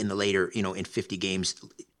 50 in the later, in 50 games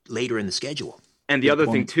later in the schedule. And the other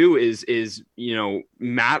thing too is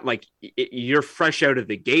Matt, you're fresh out of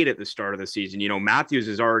the gate at the start of the season. Matthews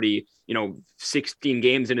is already 16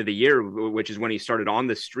 games into the year, which is when he started on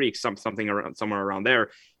the streak, somewhere around there.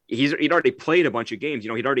 He'd already played a bunch of games.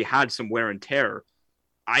 He'd already had some wear and tear.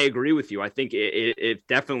 I agree with you. I think it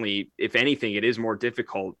definitely, if anything, it is more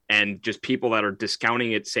difficult. And just people that are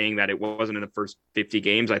discounting it, saying that it wasn't in the first 50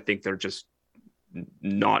 games, I think they're just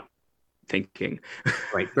not thinking.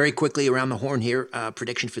 Right. Very quickly around the horn here.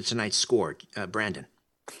 Prediction for tonight's score, Brandon.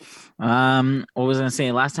 What was I gonna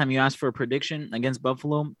say? Last time you asked for a prediction against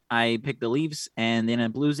Buffalo, I picked the Leafs and they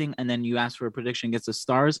ended up losing. And then you asked for a prediction against the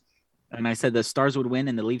Stars, and I said the Stars would win,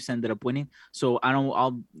 and the Leafs ended up winning. So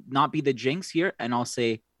I'll not be the jinx here, and I'll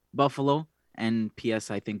say Buffalo. And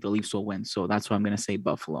P.S. I think the Leafs will win. So that's why I'm gonna say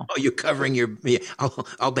Buffalo. Oh, you're covering your. Yeah,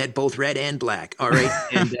 I'll bet both red and black. All right,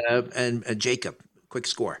 and Jacob, quick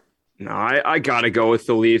score. No, I got to go with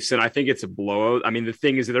the Leafs, and I think it's a blowout. I mean, the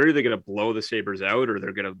thing is that they're either going to blow the Sabres out or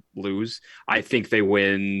they're going to lose. I think they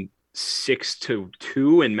win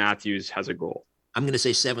 6-2, and Matthews has a goal. I'm going to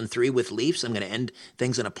say 7-3 with Leafs. I'm going to end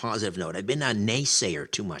things on a positive note. I've been a naysayer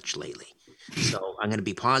too much lately. So I'm going to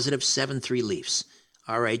be positive, 7-3 Leafs.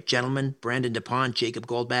 All right, gentlemen, Brandon DuPont, Jacob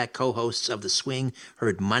Goldback, co-hosts of The Swing,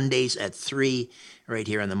 heard Mondays at 3 right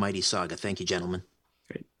here on the Mighty Saga. Thank you, gentlemen.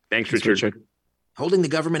 Great. Thanks, Richard. Holding the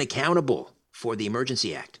government accountable for the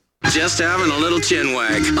Emergency Act. Just having a little chin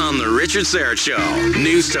wag on the Richard Syrett Show.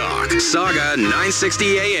 News Talk, Saga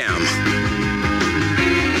 960 AM.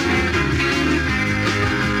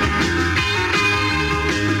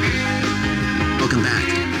 Welcome back.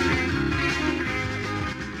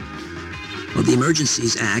 Well, the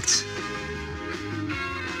Emergencies Act,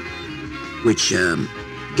 which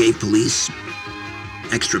gave police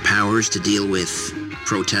extra powers to deal with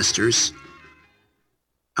protesters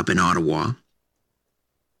up in Ottawa,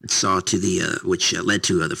 which led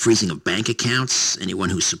to the freezing of bank accounts. Anyone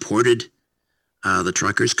who supported the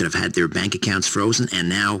truckers could have had their bank accounts frozen and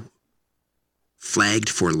now flagged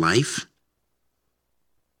for life.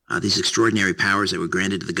 These extraordinary powers that were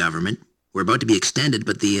granted to the government were about to be extended,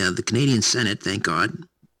 but the Canadian Senate, thank God,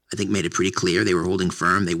 I think made it pretty clear they were holding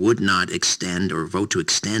firm. They would not extend or vote to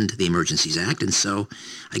extend the Emergencies Act. And so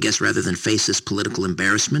I guess rather than face this political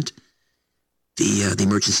embarrassment, the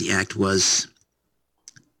Emergency Act was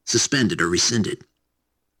suspended or rescinded.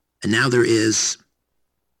 And now there is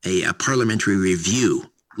a parliamentary review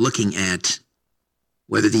looking at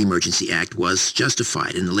whether the Emergency Act was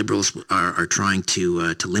justified. And the Liberals are trying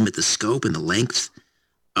to limit the scope and the length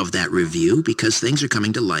of that review because things are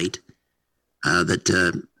coming to light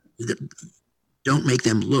that don't make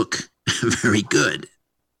them look very good.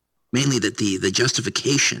 Mainly that the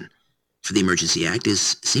justification for the Emergency Act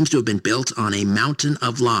seems to have been built on a mountain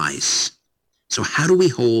of lies. So how do we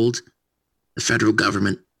hold the federal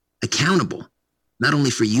government accountable, not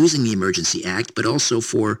only for using the Emergency Act, but also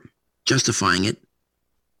for justifying it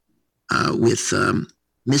with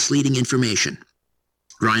misleading information?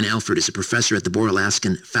 Ryan Alford is a professor at the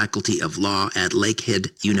Boralaskan Faculty of Law at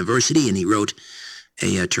Lakehead University, and he wrote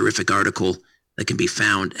a terrific article that can be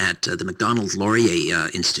found at the Macdonald-Laurier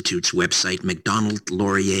Institute's website,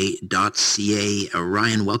 macdonaldlaurier.ca.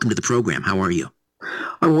 Ryan, welcome to the program. How are you?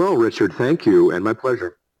 I'm well, Richard. Thank you, and my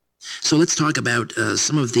pleasure. So let's talk about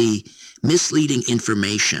some of the misleading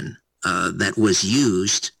information that was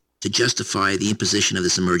used to justify the imposition of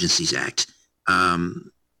this Emergencies Act.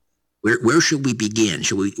 Where should we begin?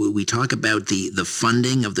 Should we talk about the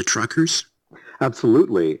funding of the truckers?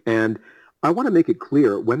 Absolutely. And I want to make it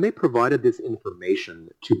clear, when they provided this information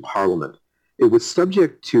to Parliament, it was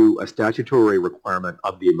subject to a statutory requirement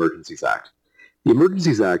of the Emergencies Act. The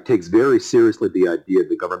Emergencies Act takes very seriously the idea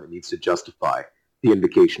the government needs to justify the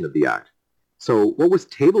invocation of the Act. So what was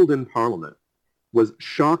tabled in Parliament was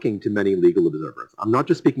shocking to many legal observers. I'm not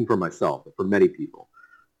just speaking for myself, but for many people.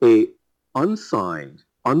 A unsigned,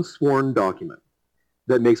 unsworn document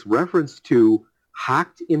that makes reference to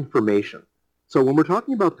hacked information. So when we're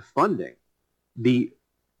talking about the funding, the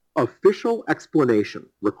official explanation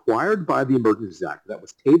required by the Emergencies Act that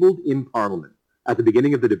was tabled in Parliament at the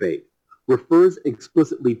beginning of the debate refers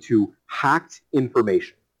explicitly to hacked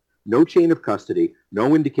information. No chain of custody,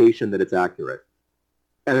 no indication that it's accurate.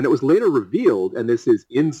 And then it was later revealed, and this is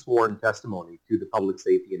in sworn testimony to the Public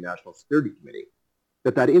Safety and National Security Committee,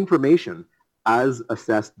 that information, as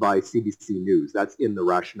assessed by CBC News, that's in the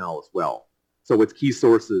rationale as well. So its key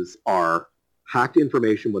sources are hacked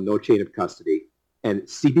information with no chain of custody and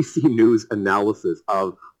CBC News analysis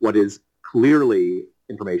of what is clearly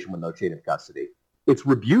information with no chain of custody. It's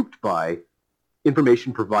rebuked by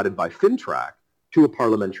information provided by FinTrack to a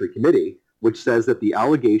parliamentary committee, which says that the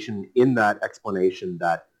allegation in that explanation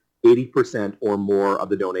that 80% or more of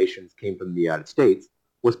the donations came from the United States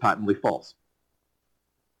was patently false.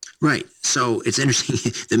 Right. So it's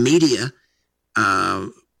interesting. The media,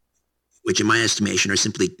 which in my estimation are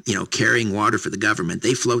simply, carrying water for the government,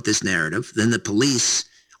 they float this narrative. Then the police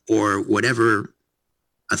or whatever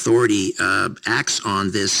authority acts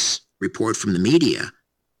on this report from the media.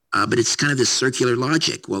 But it's kind of this circular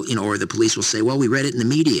logic. Well, or the police will say, well, we read it in the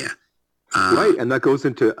media. Right, and that goes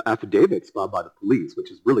into affidavits filed by the police,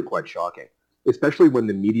 which is really quite shocking, especially when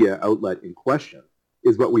the media outlet in question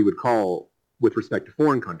is what we would call, with respect to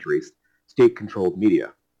foreign countries, state-controlled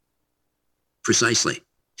media. Precisely.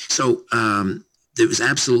 So there was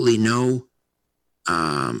absolutely no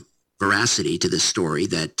veracity to this story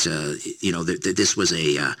that that this was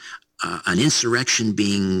an insurrection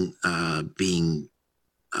being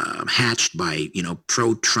hatched by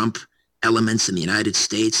pro-Trump elements in the United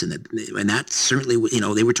States, and that certainly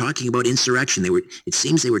they were talking about insurrection. It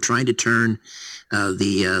seems they were trying to turn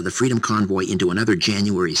the Freedom Convoy into another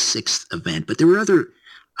January 6th event, but there were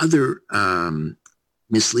other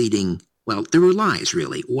misleading. Well, there were lies,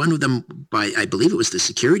 really. One of them by, I believe it was the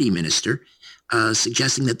security minister,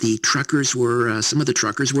 suggesting that the truckers were some of the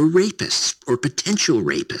truckers were rapists or potential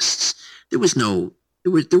rapists. There were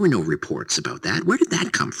no reports about that. Where did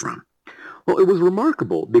that come from? Well, it was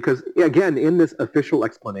remarkable because, again, in this official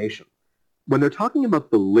explanation, when they're talking about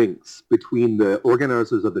the links between the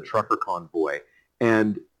organizers of the trucker convoy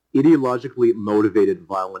and ideologically motivated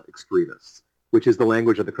violent extremists, which is the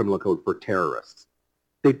language of the criminal code for terrorists,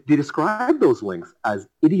 they describe those links as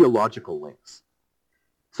ideological links.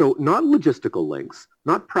 So not logistical links,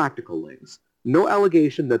 not practical links, no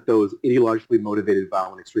allegation that those ideologically motivated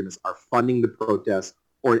violent extremists are funding the protests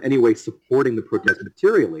or in any way supporting the protests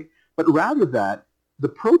materially, but rather that the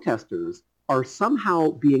protesters are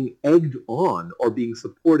somehow being egged on or being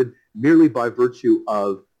supported merely by virtue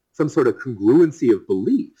of some sort of congruency of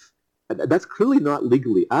belief. That's clearly not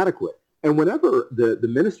legally adequate. And whenever the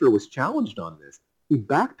minister was challenged on this, he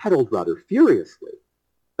backpedaled rather furiously.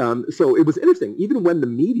 So it was interesting. Even when the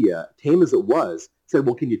media, tame as it was, said,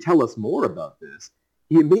 well, can you tell us more about this?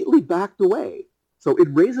 He immediately backed away. So it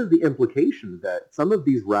raises the implication that some of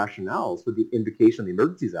these rationales for the invocation of the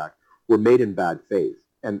Emergencies Act were made in bad faith.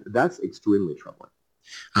 And that's extremely troubling.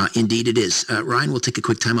 Indeed it is. Ryan, we'll take a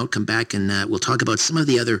quick time out, come back, and we'll talk about some of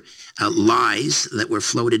the other lies that were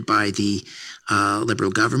floated by the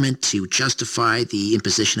Liberal government to justify the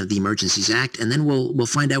imposition of the Emergencies Act, and then we'll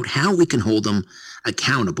find out how we can hold them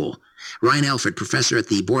accountable. Ryan Alfred, professor at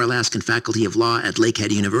the Boer-Alaskan Faculty of Law at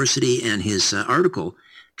Lakehead University, and his article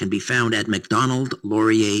can be found at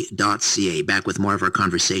macdonaldlaurier.ca. Back with more of our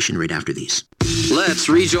conversation right after these. Let's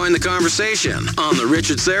rejoin the conversation on The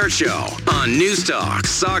Richard Syrett Show on News Talk,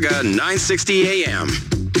 Saga 960 AM.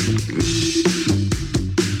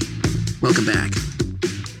 Welcome back.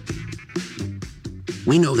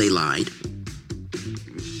 We know they lied.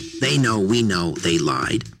 They know we know they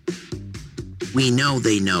lied. We know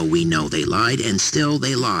they know we know they lied, and still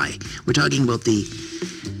they lie. We're talking about the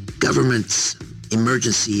government's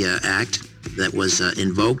Emergency Act that was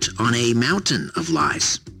invoked on a mountain of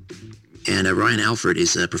lies. And Ryan Alfred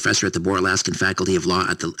is a professor at the Boer-Alaskan Faculty of Law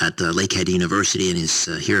at the Lakehead University, and is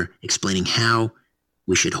here explaining how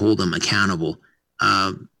we should hold them accountable.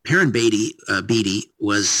 Perrin Beatty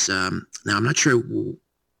was, now I'm not sure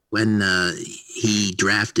when he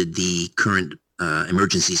drafted the current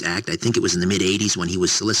Emergencies Act. I think it was in the mid-'80s when he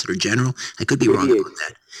was Solicitor General. I could be wrong about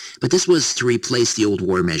that. But this was to replace the old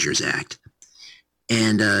War Measures Act.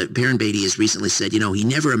 And Perrin Beatty has recently said, he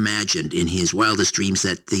never imagined in his wildest dreams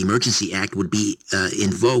that the Emergency Act would be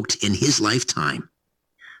invoked in his lifetime.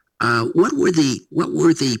 What were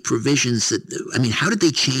the provisions that? How did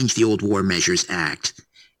they change the old War Measures Act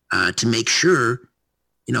to make sure,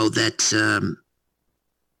 that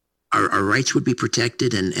our rights would be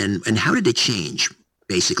protected, and how did it change?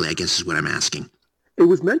 Basically, I guess is what I'm asking. It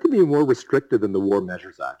was meant to be more restrictive than the War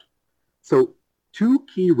Measures Act. So, two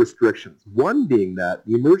key restrictions, one being that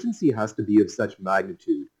the emergency has to be of such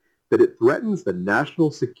magnitude that it threatens the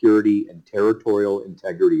national security and territorial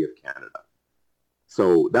integrity of Canada.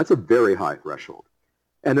 So that's a very high threshold.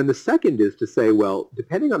 And then the second is to say, well,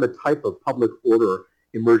 depending on the type of public order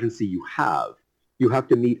emergency you have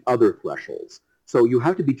to meet other thresholds. So you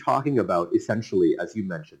have to be talking about, essentially, as you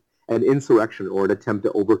mentioned, an insurrection or an attempt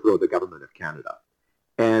to overthrow the government of Canada.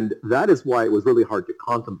 And that is why it was really hard to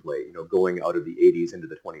contemplate, going out of the 80s into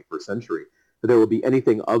the 21st century, that there will be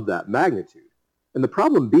anything of that magnitude. And the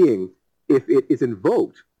problem being, if it is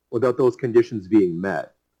invoked without those conditions being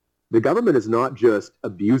met, the government is not just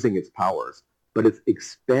abusing its powers, but it's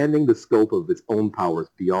expanding the scope of its own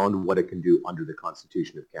powers beyond what it can do under the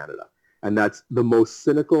Constitution of Canada. And that's the most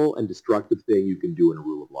cynical and destructive thing you can do in a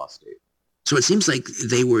rule of law state. So it seems like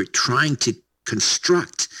they were trying to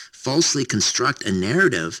falsely construct a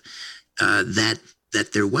narrative that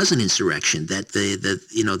there was an insurrection, that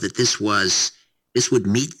that this was this would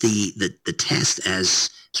meet the test as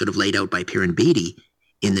sort of laid out by Perrin Beatty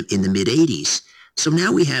in the mid 80s. So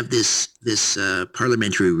now we have this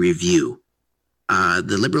parliamentary review.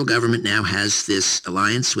 The Liberal government now has this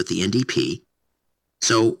alliance with the NDP.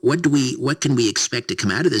 So what can we expect to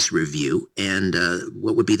come out of this review, and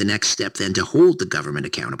what would be the next step then to hold the government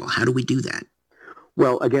accountable? How do we do that?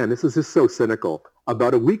 Well, again, this is just so cynical.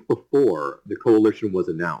 About a week before the coalition was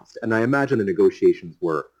announced, and I imagine the negotiations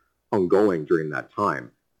were ongoing during that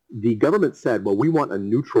time, the government said, well, we want a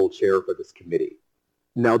neutral chair for this committee.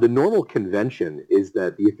 Now, the normal convention is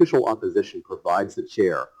that the official opposition provides the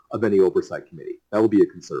chair of any oversight committee. That will be a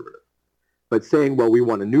conservative. But saying, well, we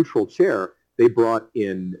want a neutral chair, they brought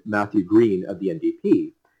in Matthew Green of the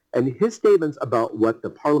NDP. And his statements about what the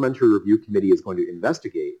Parliamentary Review Committee is going to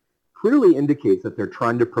investigate clearly indicates that they're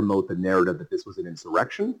trying to promote the narrative that this was an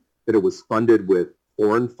insurrection, that it was funded with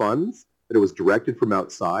foreign funds, that it was directed from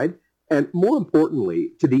outside, and more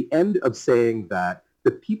importantly, to the end of saying that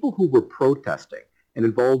the people who were protesting and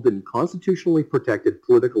involved in constitutionally protected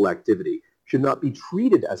political activity should not be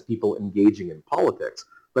treated as people engaging in politics,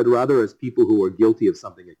 but rather as people who are guilty of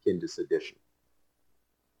something akin to sedition.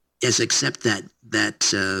 Yes, except that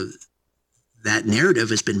narrative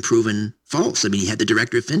has been proven false. I mean, you had the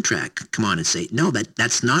director of FinTrack come on and say, no,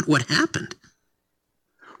 that's not what happened.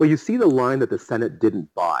 Well, you see the line that the Senate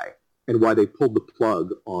didn't buy and why they pulled the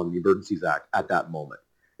plug on the Emergencies Act at that moment.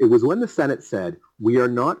 It was when the Senate said, we are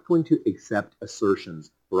not going to accept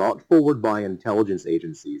assertions brought forward by intelligence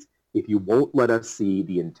agencies if you won't let us see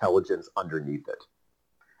the intelligence underneath it.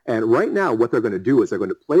 And right now, what they're going to do is they're going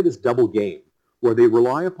to play this double game where they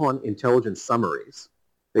rely upon intelligence summaries.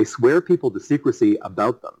 They swear people to secrecy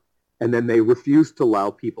about them, and then they refuse to allow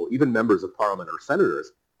people, even members of parliament or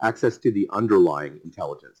senators, access to the underlying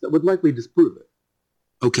intelligence that would likely disprove it.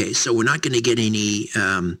 Okay, so we're not going to get any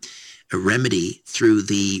a remedy through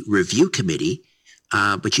the review committee,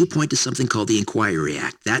 but you point to something called the Inquiry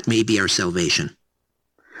Act. That may be our salvation.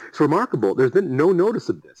 It's remarkable. There's been no notice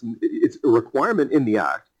of this. It's a requirement in the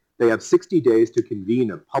Act. They have 60 days to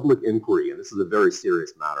convene a public inquiry, and this is a very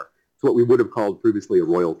serious matter. It's what we would have called previously a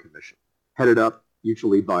royal commission, headed up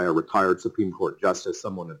usually by a retired Supreme Court justice,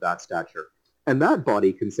 someone of that stature. And that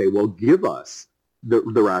body can say, well, give us the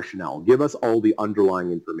rationale, give us all the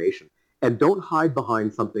underlying information, and don't hide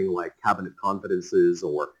behind something like cabinet confidences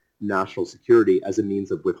or national security as a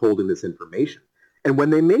means of withholding this information. And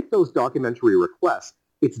when they make those documentary requests,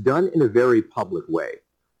 it's done in a very public way,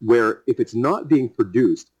 where if it's not being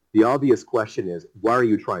produced, the obvious question is, why are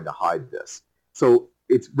you trying to hide this? So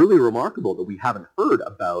it's really remarkable that we haven't heard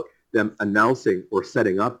about them announcing or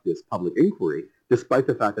setting up this public inquiry, despite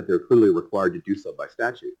the fact that they're clearly required to do so by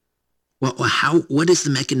statute. Well, what is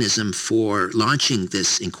the mechanism for launching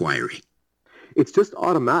this inquiry? It's just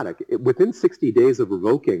automatic. Within 60 days of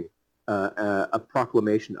revoking a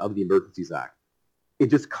proclamation of the Emergencies Act, it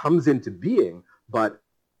just comes into being, but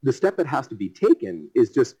the step that has to be taken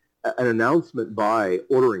is just an announcement by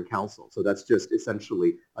ordering council. So that's just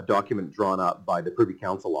essentially a document drawn up by the Privy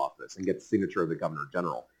Council office and gets the signature of the Governor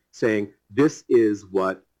General saying this is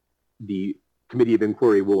what the Committee of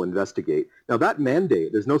Inquiry will investigate. Now that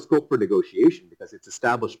mandate, there's no scope for negotiation because it's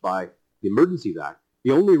established by the Emergencies Act.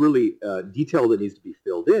 The only really detail that needs to be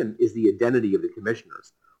filled in is the identity of the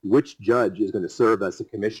commissioners. Which judge is going to serve as the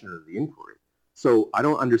commissioner of the inquiry? So I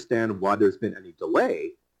don't understand why there's been any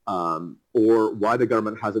delay or why the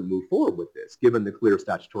government hasn't moved forward with this, given the clear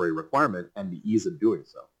statutory requirement and the ease of doing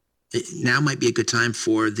so. Now might be a good time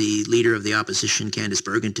for the leader of the opposition, Candice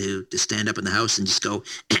Bergen, to stand up in the House and just go,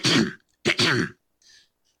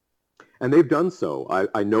 And they've done so.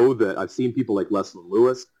 I know that I've seen people like Leslyn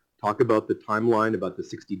Lewis talk about the timeline, about the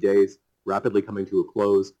 60 days rapidly coming to a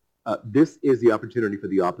close. This is the opportunity for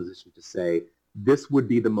the opposition to say, this would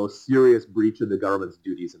be the most serious breach of the government's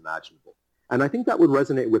duties imaginable. And I think that would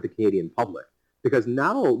resonate with the Canadian public, because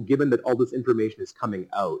now, given that all this information is coming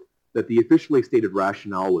out, that the officially stated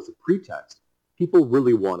rationale was a pretext, people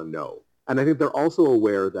really want to know. And I think they're also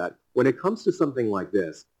aware that when it comes to something like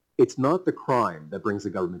this, it's not the crime that brings the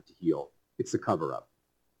government to heel. It's the cover-up.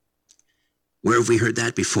 Where have we heard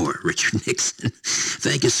that before, Richard Nixon?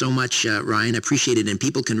 Thank you so much, Ryan. I appreciate it. And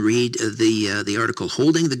people can read the article,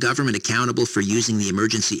 Holding the Government Accountable for Using the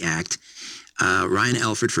Emergency Act. Ryan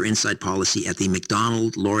Alford for Inside Policy at the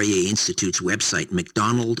Macdonald Laurier Institute's website,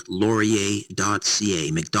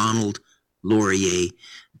 macdonaldlaurier.ca,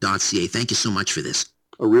 macdonaldlaurier.ca. Thank you so much for this.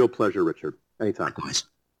 A real pleasure, Richard. Anytime. Likewise.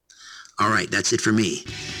 All right, that's it for me.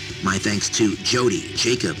 My thanks to Jody,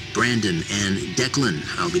 Jacob, Brandon, and Declan.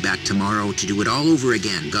 I'll be back tomorrow to do it all over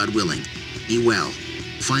again, God willing. Be well,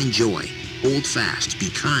 find joy, hold fast,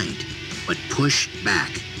 be kind, but push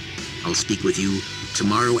back. I'll speak with you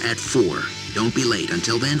tomorrow at 4. Don't be late.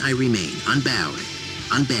 Until then, I remain unbowed,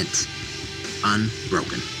 unbent,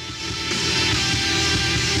 unbroken.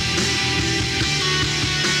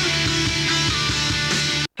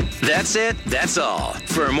 That's it. That's all.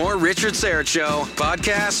 For more Richard Syrett Show,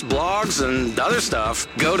 podcasts, blogs, and other stuff,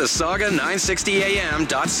 go to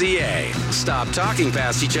saga960am.ca. Stop talking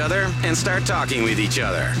past each other and start talking with each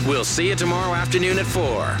other. We'll see you tomorrow afternoon at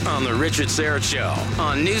 4 on The Richard Syrett Show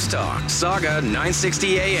on News Talk, Saga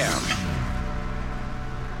 960 AM.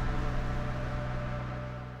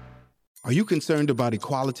 Are you concerned about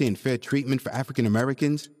equality and fair treatment for African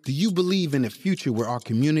Americans? Do you believe in a future where our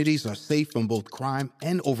communities are safe from both crime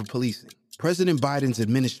and over-policing? President Biden's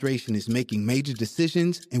administration is making major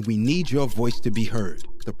decisions, and we need your voice to be heard.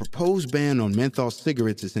 The proposed ban on menthol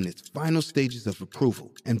cigarettes is in its final stages of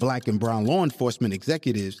approval, and Black and brown law enforcement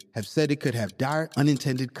executives have said it could have dire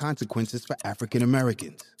unintended consequences for African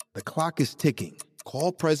Americans. The clock is ticking.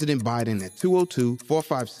 Call President Biden at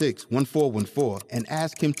 202-456-1414 and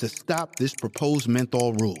ask him to stop this proposed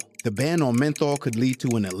menthol rule. The ban on menthol could lead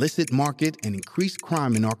to an illicit market and increased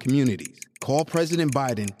crime in our communities. Call President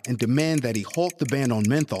Biden and demand that he halt the ban on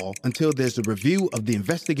menthol until there's a review of the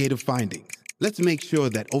investigative findings. Let's make sure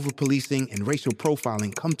that overpolicing and racial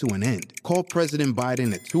profiling come to an end. Call President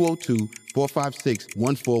Biden at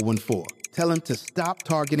 202-456-1414. Tell him to stop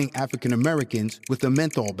targeting African Americans with a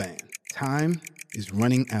menthol ban. Time is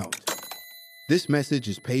running out. This message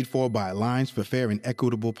is paid for by Alliance for Fair and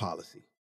Equitable Policy.